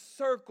have a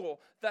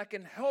circle that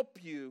can help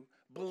you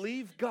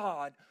believe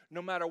God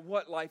no matter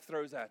what life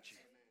throws at you.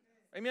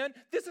 Amen?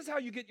 This is how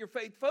you get your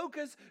faith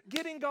focused.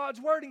 Get in God's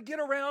word and get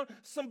around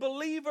some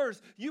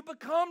believers. You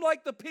become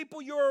like the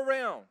people you're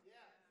around.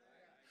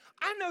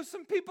 I know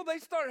some people, they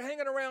start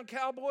hanging around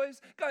cowboys,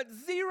 got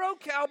zero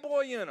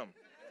cowboy in them.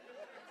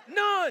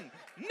 None.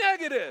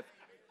 Negative.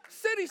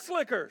 City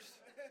slickers.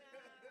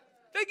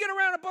 They get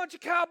around a bunch of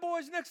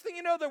cowboys, next thing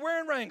you know, they're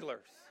wearing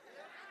Wranglers.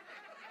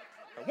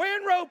 They're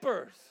wearing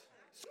ropers.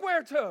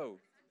 Square toe.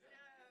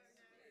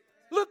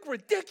 Look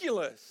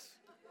ridiculous.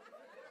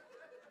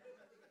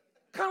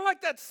 Kind of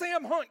like that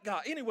Sam Hunt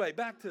guy. Anyway,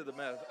 back to the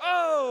mess.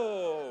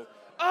 Oh.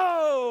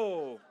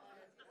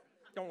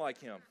 Don't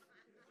like him.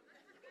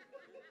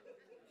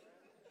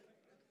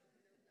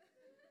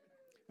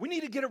 We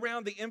need to get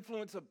around the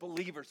influence of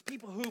believers,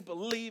 people who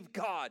believe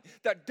God.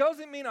 That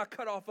doesn't mean I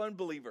cut off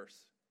unbelievers.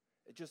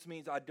 It just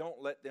means I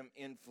don't let them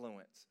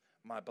influence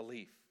my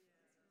belief.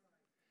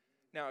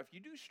 Now, if you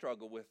do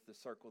struggle with the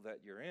circle that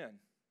you're in,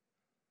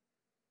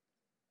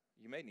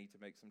 you may need to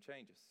make some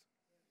changes.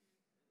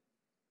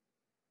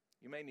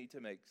 You may need to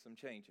make some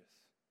changes.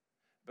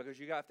 Because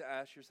you have to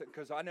ask yourself,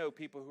 because I know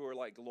people who are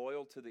like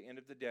loyal to the end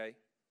of the day,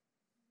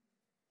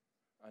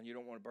 and you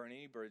don't want to burn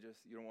any bridges,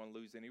 you don't want to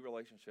lose any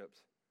relationships,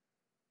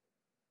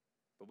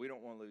 but we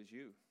don't want to lose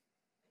you.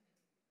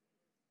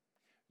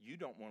 You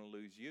don't want to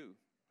lose you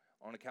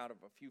on account of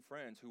a few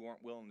friends who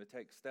aren't willing to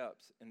take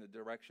steps in the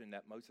direction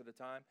that most of the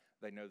time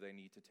they know they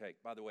need to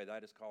take. By the way,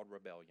 that is called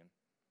rebellion.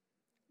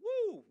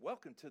 Woo!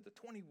 Welcome to the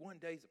 21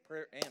 days of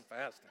prayer and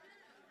fasting.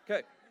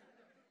 Okay.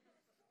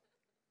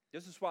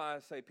 This is why I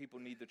say people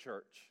need the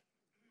church,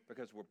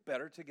 because we're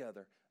better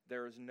together.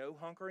 There is no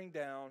hunkering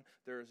down.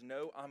 There is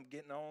no, I'm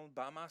getting on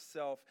by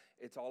myself.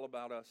 It's all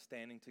about us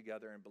standing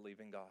together and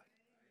believing God.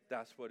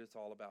 That's what it's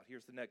all about.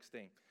 Here's the next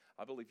thing.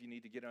 I believe you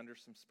need to get under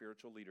some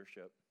spiritual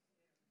leadership.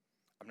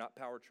 I'm not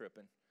power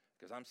tripping,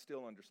 because I'm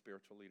still under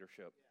spiritual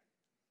leadership.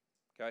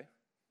 Okay?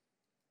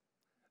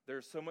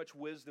 There's so much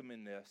wisdom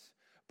in this,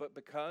 but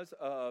because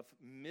of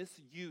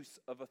misuse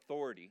of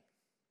authority,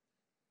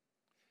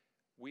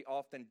 we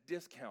often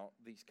discount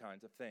these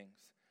kinds of things.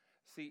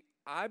 See,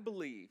 I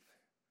believe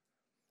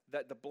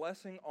that the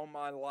blessing on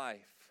my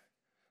life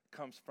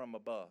comes from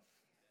above.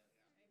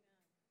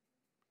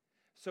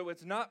 So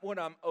it's not what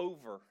I'm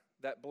over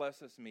that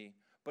blesses me,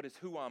 but it's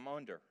who I'm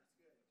under.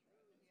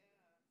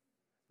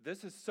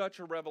 This is such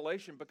a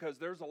revelation because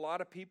there's a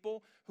lot of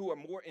people who are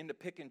more into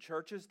picking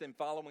churches than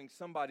following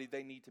somebody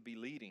they need to be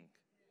leading.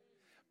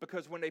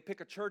 Because when they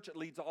pick a church, it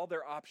leaves all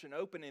their option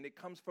open, and it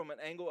comes from an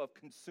angle of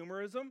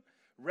consumerism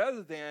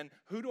rather than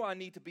who do I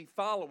need to be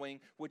following,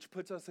 which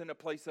puts us in a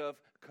place of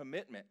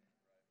commitment.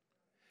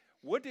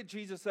 What did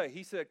Jesus say?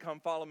 He said,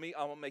 come follow me,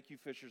 I will make you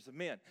fishers of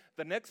men.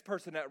 The next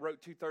person that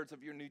wrote 2/3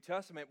 of your New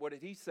Testament, what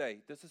did he say?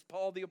 This is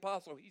Paul the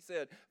Apostle. He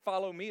said,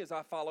 follow me as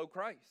I follow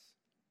Christ.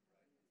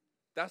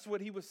 That's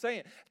what he was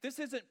saying. This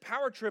isn't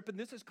power tripping.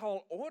 This is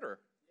called order.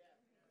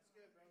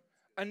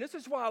 And this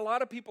is why a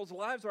lot of people's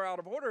lives are out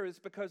of order, is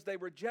because they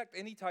reject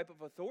any type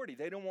of authority.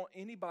 They don't want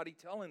anybody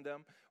telling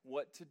them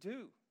what to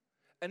do.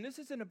 And this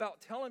isn't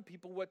about telling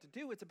people what to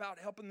do. It's about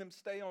helping them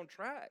stay on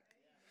track.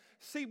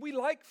 See, we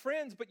like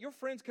friends, but your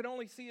friends can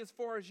only see as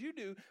far as you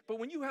do. But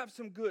when you have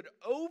some good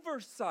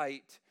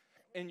oversight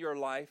in your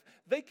life,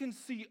 they can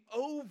see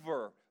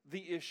over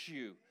the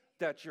issue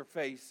that you're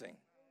facing.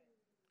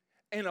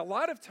 And a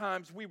lot of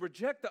times we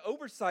reject the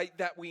oversight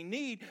that we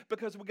need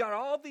because we got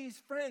all these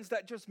friends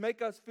that just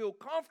make us feel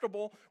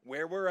comfortable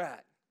where we're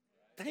at.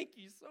 Thank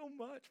you so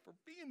much for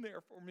being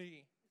there for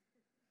me.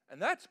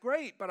 And that's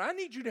great, but I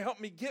need you to help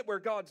me get where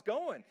God's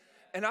going.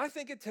 And I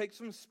think it takes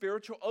some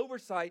spiritual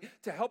oversight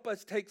to help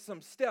us take some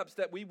steps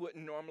that we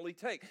wouldn't normally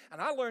take. And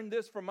I learned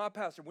this from my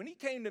pastor. When he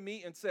came to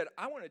me and said,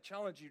 I want to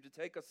challenge you to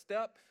take a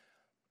step,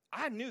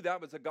 I knew that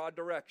was a God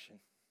direction.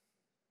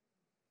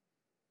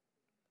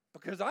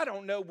 Because I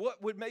don't know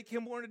what would make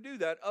him want to do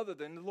that other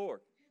than the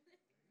Lord.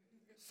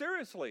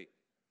 Seriously.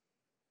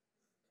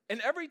 And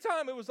every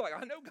time it was like,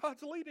 I know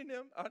God's leading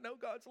him. I know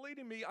God's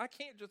leading me. I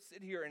can't just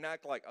sit here and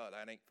act like, oh,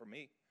 that ain't for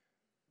me.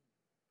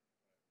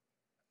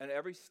 And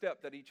every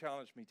step that he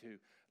challenged me to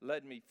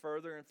led me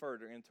further and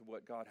further into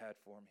what God had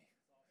for me.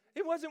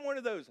 It wasn't one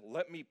of those,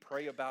 let me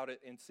pray about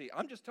it and see.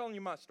 I'm just telling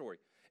you my story.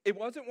 It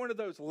wasn't one of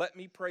those, let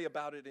me pray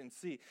about it and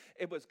see.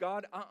 It was,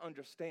 God, I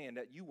understand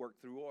that you work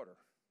through order.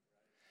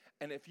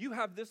 And if you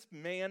have this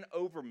man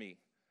over me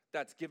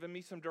that's given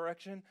me some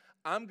direction,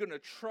 I'm going to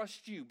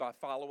trust you by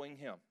following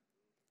him.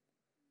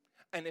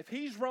 And if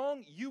he's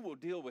wrong, you will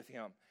deal with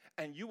him.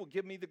 And you will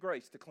give me the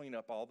grace to clean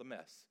up all the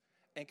mess.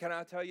 And can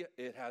I tell you,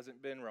 it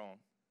hasn't been wrong.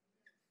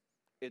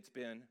 It's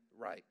been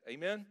right.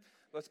 Amen?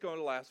 Let's go to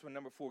the last one.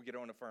 Number 4, get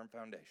on a firm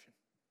foundation.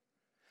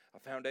 A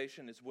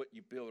foundation is what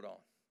you build on.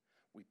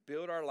 We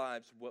build our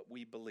lives what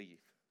we believe.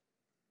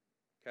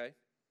 Okay?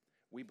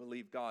 We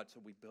believe God,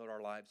 so we build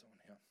our lives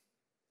on him.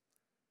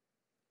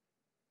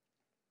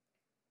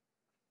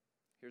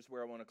 Here's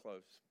where I want to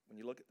close. When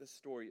you look at this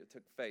story, it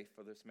took faith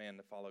for this man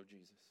to follow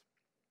Jesus.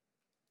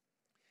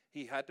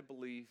 He had to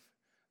believe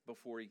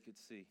before he could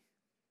see.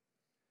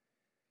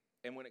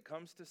 And when it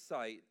comes to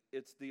sight,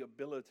 it's the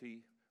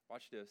ability,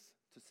 watch this,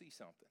 to see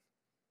something.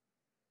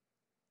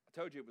 I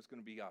told you it was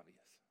going to be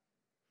obvious.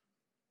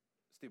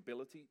 It's the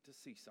ability to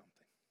see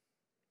something.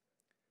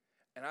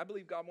 And I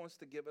believe God wants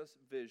to give us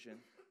vision,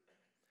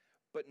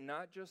 but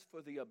not just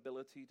for the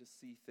ability to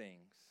see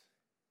things,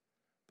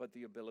 but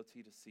the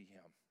ability to see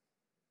him.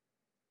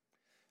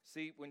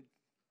 See, when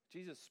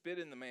Jesus spit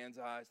in the man's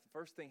eyes, the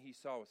first thing he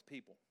saw was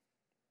people.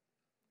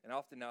 And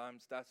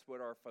oftentimes, that's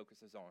what our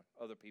focus is on,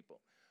 other people.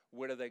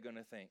 What are they going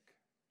to think?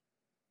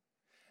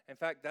 In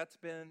fact, that's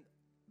been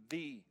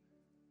the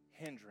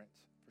hindrance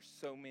for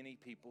so many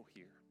people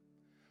here.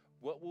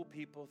 What will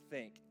people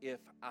think if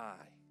I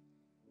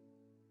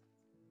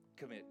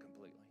commit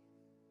completely?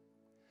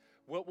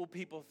 What will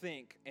people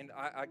think? And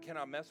can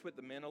I mess with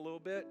the men a little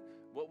bit?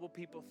 What will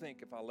people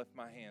think if I lift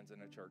my hands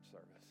in a church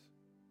service?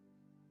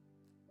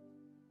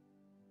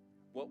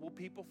 What will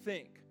people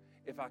think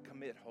if I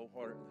commit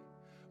wholeheartedly?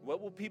 What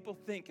will people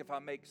think if I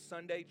make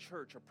Sunday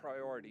church a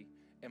priority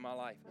in my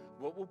life?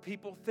 What will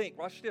people think?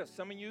 Watch this.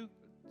 Some of you,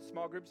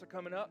 small groups are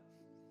coming up.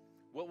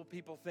 What will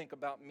people think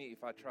about me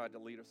if I tried to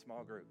lead a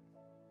small group?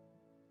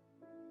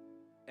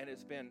 And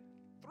it's been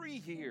 3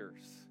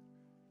 years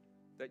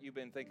that you've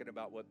been thinking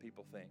about what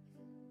people think.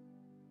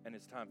 And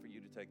it's time for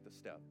you to take the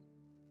step.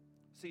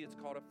 See, it's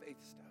called a faith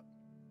step.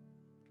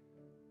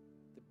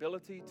 The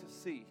ability to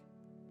see.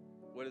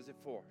 What is it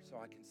for? So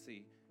I can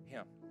see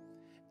him.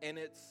 And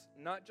it's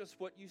not just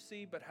what you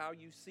see, but how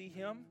you see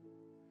him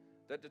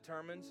that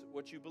determines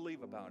what you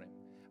believe about him.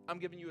 I'm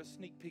giving you a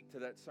sneak peek to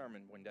that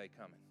sermon one day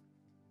coming.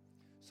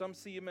 Some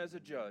see him as a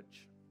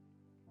judge.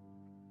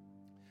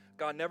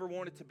 God never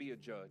wanted to be a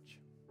judge.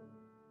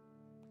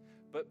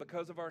 But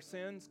because of our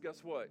sins,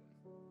 guess what?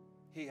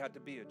 He had to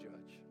be a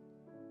judge.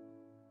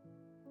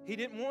 He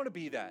didn't want to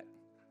be that.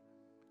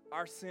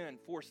 Our sin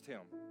forced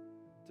him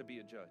to be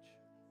a judge.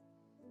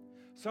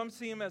 Some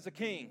see him as a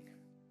king.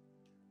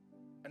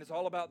 And it's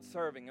all about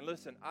serving. And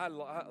listen, I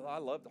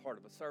love the heart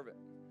of a servant.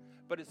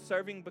 But it's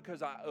serving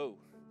because I owe.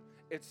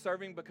 It's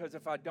serving because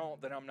if I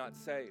don't, then I'm not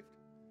saved.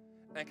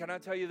 And can I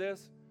tell you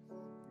this?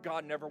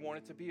 God never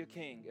wanted to be a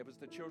king. It was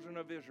the children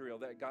of Israel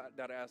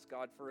that asked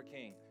God for a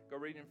king. Go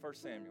read in 1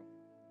 Samuel.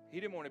 He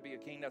didn't want to be a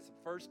king. That's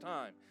the first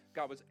time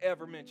God was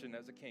ever mentioned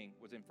as a king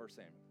was in 1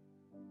 Samuel.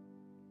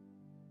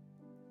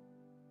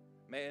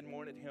 Man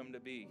wanted him to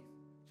be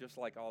just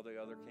like all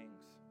the other kings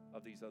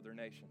of these other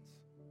nations.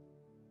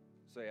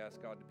 So they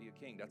asked God to be a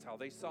king. That's how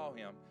they saw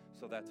him,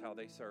 so that's how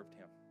they served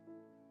him.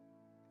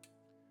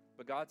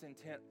 But God's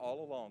intent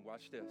all along,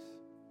 watch this,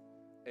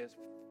 is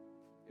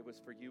it was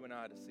for you and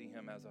I to see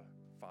him as a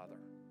father.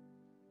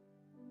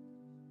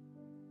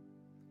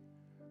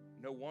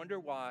 No wonder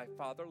why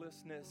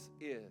fatherlessness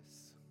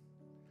is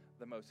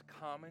the most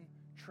common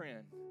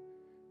trend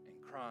in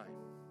crime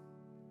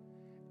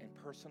and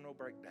personal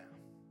breakdown.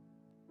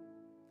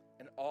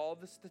 And all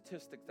the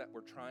statistics that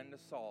we're trying to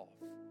solve,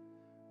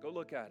 go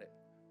look at it.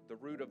 The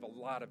root of a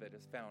lot of it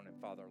is found in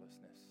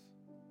fatherlessness.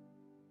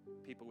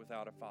 People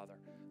without a father.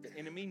 The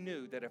enemy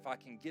knew that if I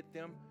can get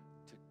them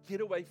to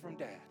get away from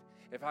dad,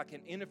 if I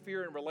can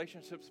interfere in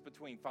relationships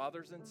between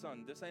fathers and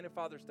sons, this ain't a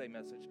Father's Day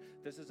message.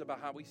 This is about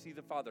how we see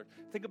the Father.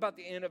 Think about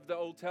the end of the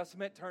Old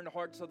Testament. Turn the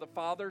hearts of the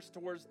fathers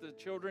towards the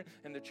children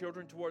and the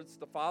children towards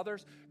the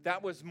fathers.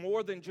 That was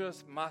more than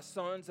just my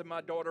sons and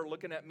my daughter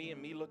looking at me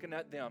and me looking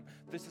at them.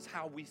 This is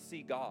how we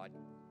see God.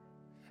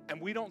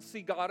 And we don't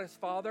see God as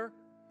Father.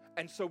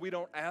 And so we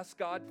don't ask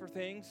God for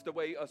things the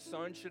way a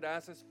son should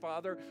ask his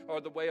father or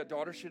the way a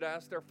daughter should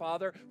ask their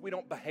father. We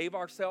don't behave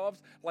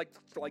ourselves like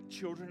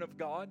children of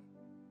God.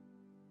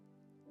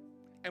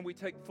 And we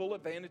take full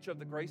advantage of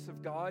the grace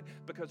of God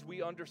because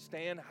we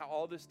understand how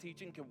all this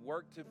teaching can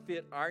work to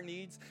fit our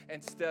needs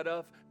instead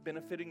of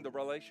benefiting the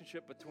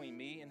relationship between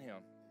me and him.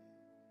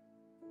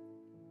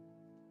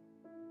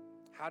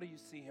 How do you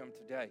see him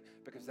today?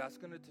 Because that's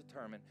going to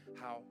determine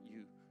how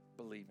you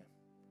believe him.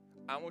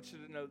 I want you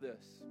to know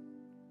this.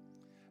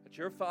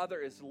 Your father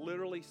is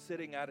literally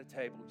sitting at a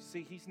table. You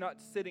see, he's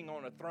not sitting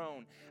on a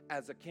throne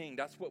as a king.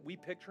 That's what we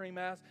picture him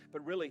as.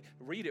 But really,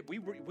 read it.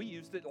 We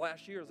used it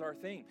last year as our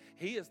theme.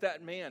 He is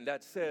that man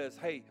that says,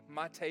 hey,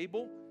 my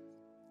table,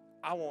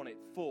 I want it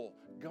full.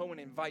 Go and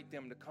invite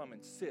them to come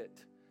and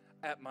sit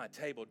at my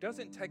table.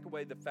 Doesn't take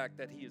away the fact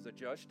that he is a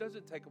judge.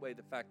 Doesn't take away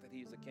the fact that he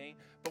is a king.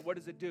 But what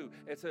does it do?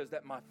 It says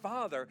that my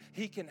father,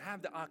 he can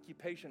have the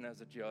occupation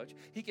as a judge.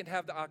 He can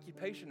have the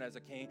occupation as a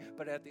king.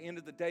 But at the end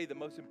of the day, the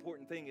most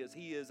important thing is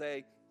he is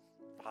a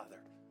father.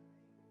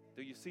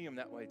 Do you see him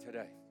that way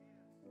today?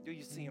 Do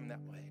you see him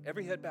that way?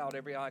 Every head bowed,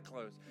 every eye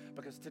closed.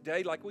 Because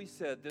today, like we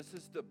said, this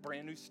is the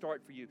brand new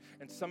start for you.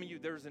 And some of you,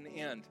 there's an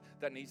end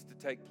that needs to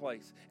take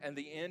place. And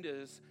the end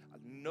is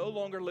no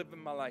longer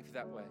living my life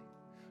that way.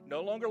 No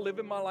longer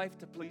living my life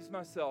to please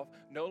myself.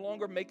 No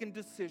longer making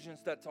decisions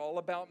that's all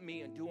about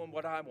me and doing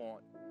what I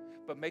want.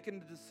 But making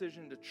the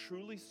decision to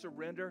truly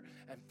surrender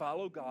and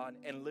follow God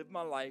and live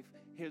my life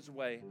his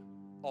way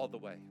all the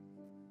way.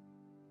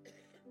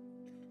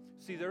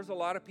 See, there's a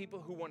lot of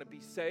people who want to be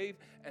saved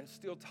and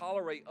still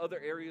tolerate other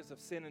areas of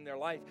sin in their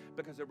life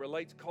because it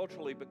relates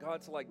culturally. But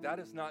God's like, that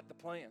is not the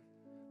plan.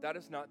 That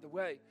is not the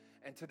way.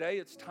 And today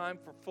it's time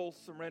for full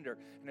surrender.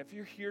 And if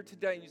you're here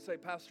today and you say,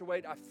 Pastor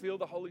Wade, I feel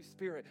the Holy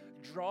Spirit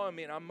drawing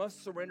me and I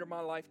must surrender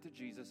my life to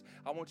Jesus,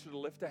 I want you to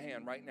lift a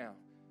hand right now.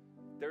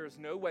 There is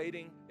no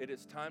waiting. It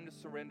is time to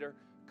surrender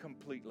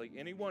completely.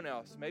 Anyone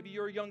else? Maybe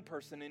you're a young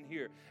person in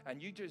here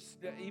and you just,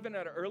 even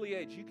at an early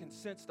age, you can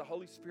sense the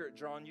Holy Spirit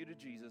drawing you to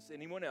Jesus.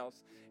 Anyone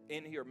else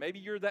in here? Maybe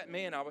you're that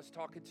man I was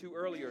talking to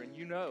earlier and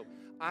you know,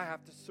 I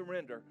have to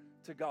surrender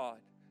to God.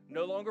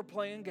 No longer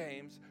playing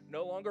games,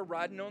 no longer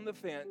riding on the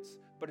fence,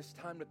 but it's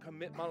time to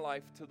commit my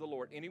life to the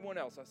Lord. Anyone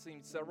else? I've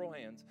seen several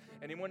hands.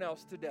 Anyone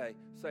else today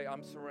say,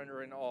 I'm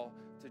surrendering all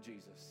to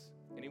Jesus?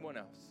 Anyone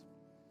else?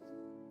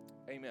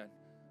 Amen.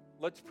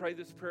 Let's pray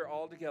this prayer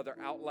all together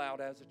out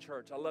loud as a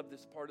church. I love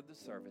this part of the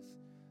service.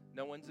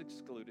 No one's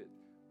excluded.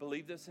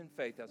 Believe this in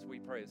faith as we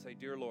pray. Say,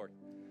 Dear Lord,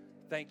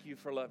 thank you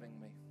for loving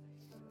me.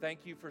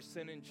 Thank you for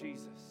sending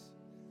Jesus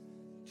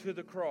to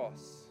the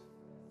cross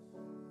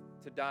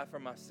to die for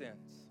my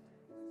sins,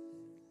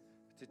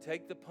 to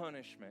take the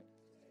punishment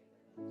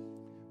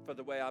for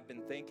the way I've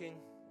been thinking,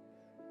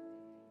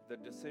 the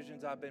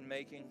decisions I've been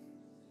making,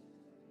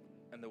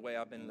 and the way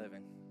I've been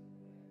living.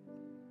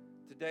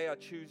 Today I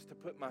choose to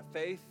put my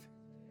faith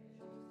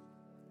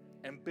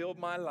and build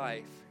my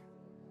life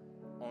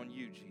on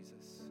you,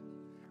 Jesus.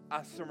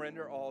 I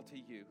surrender all to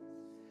you.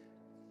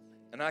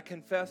 And I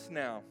confess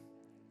now,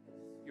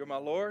 you're my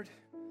Lord,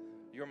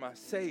 you're my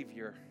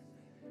Savior,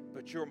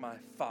 but you're my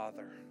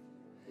Father.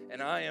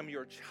 And I am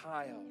your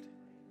child.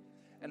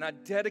 And I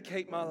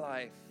dedicate my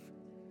life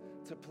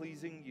to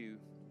pleasing you.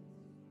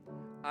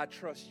 I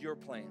trust your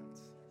plans.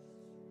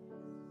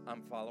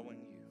 I'm following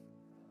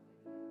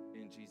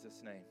you. In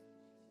Jesus' name,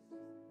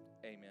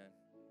 amen.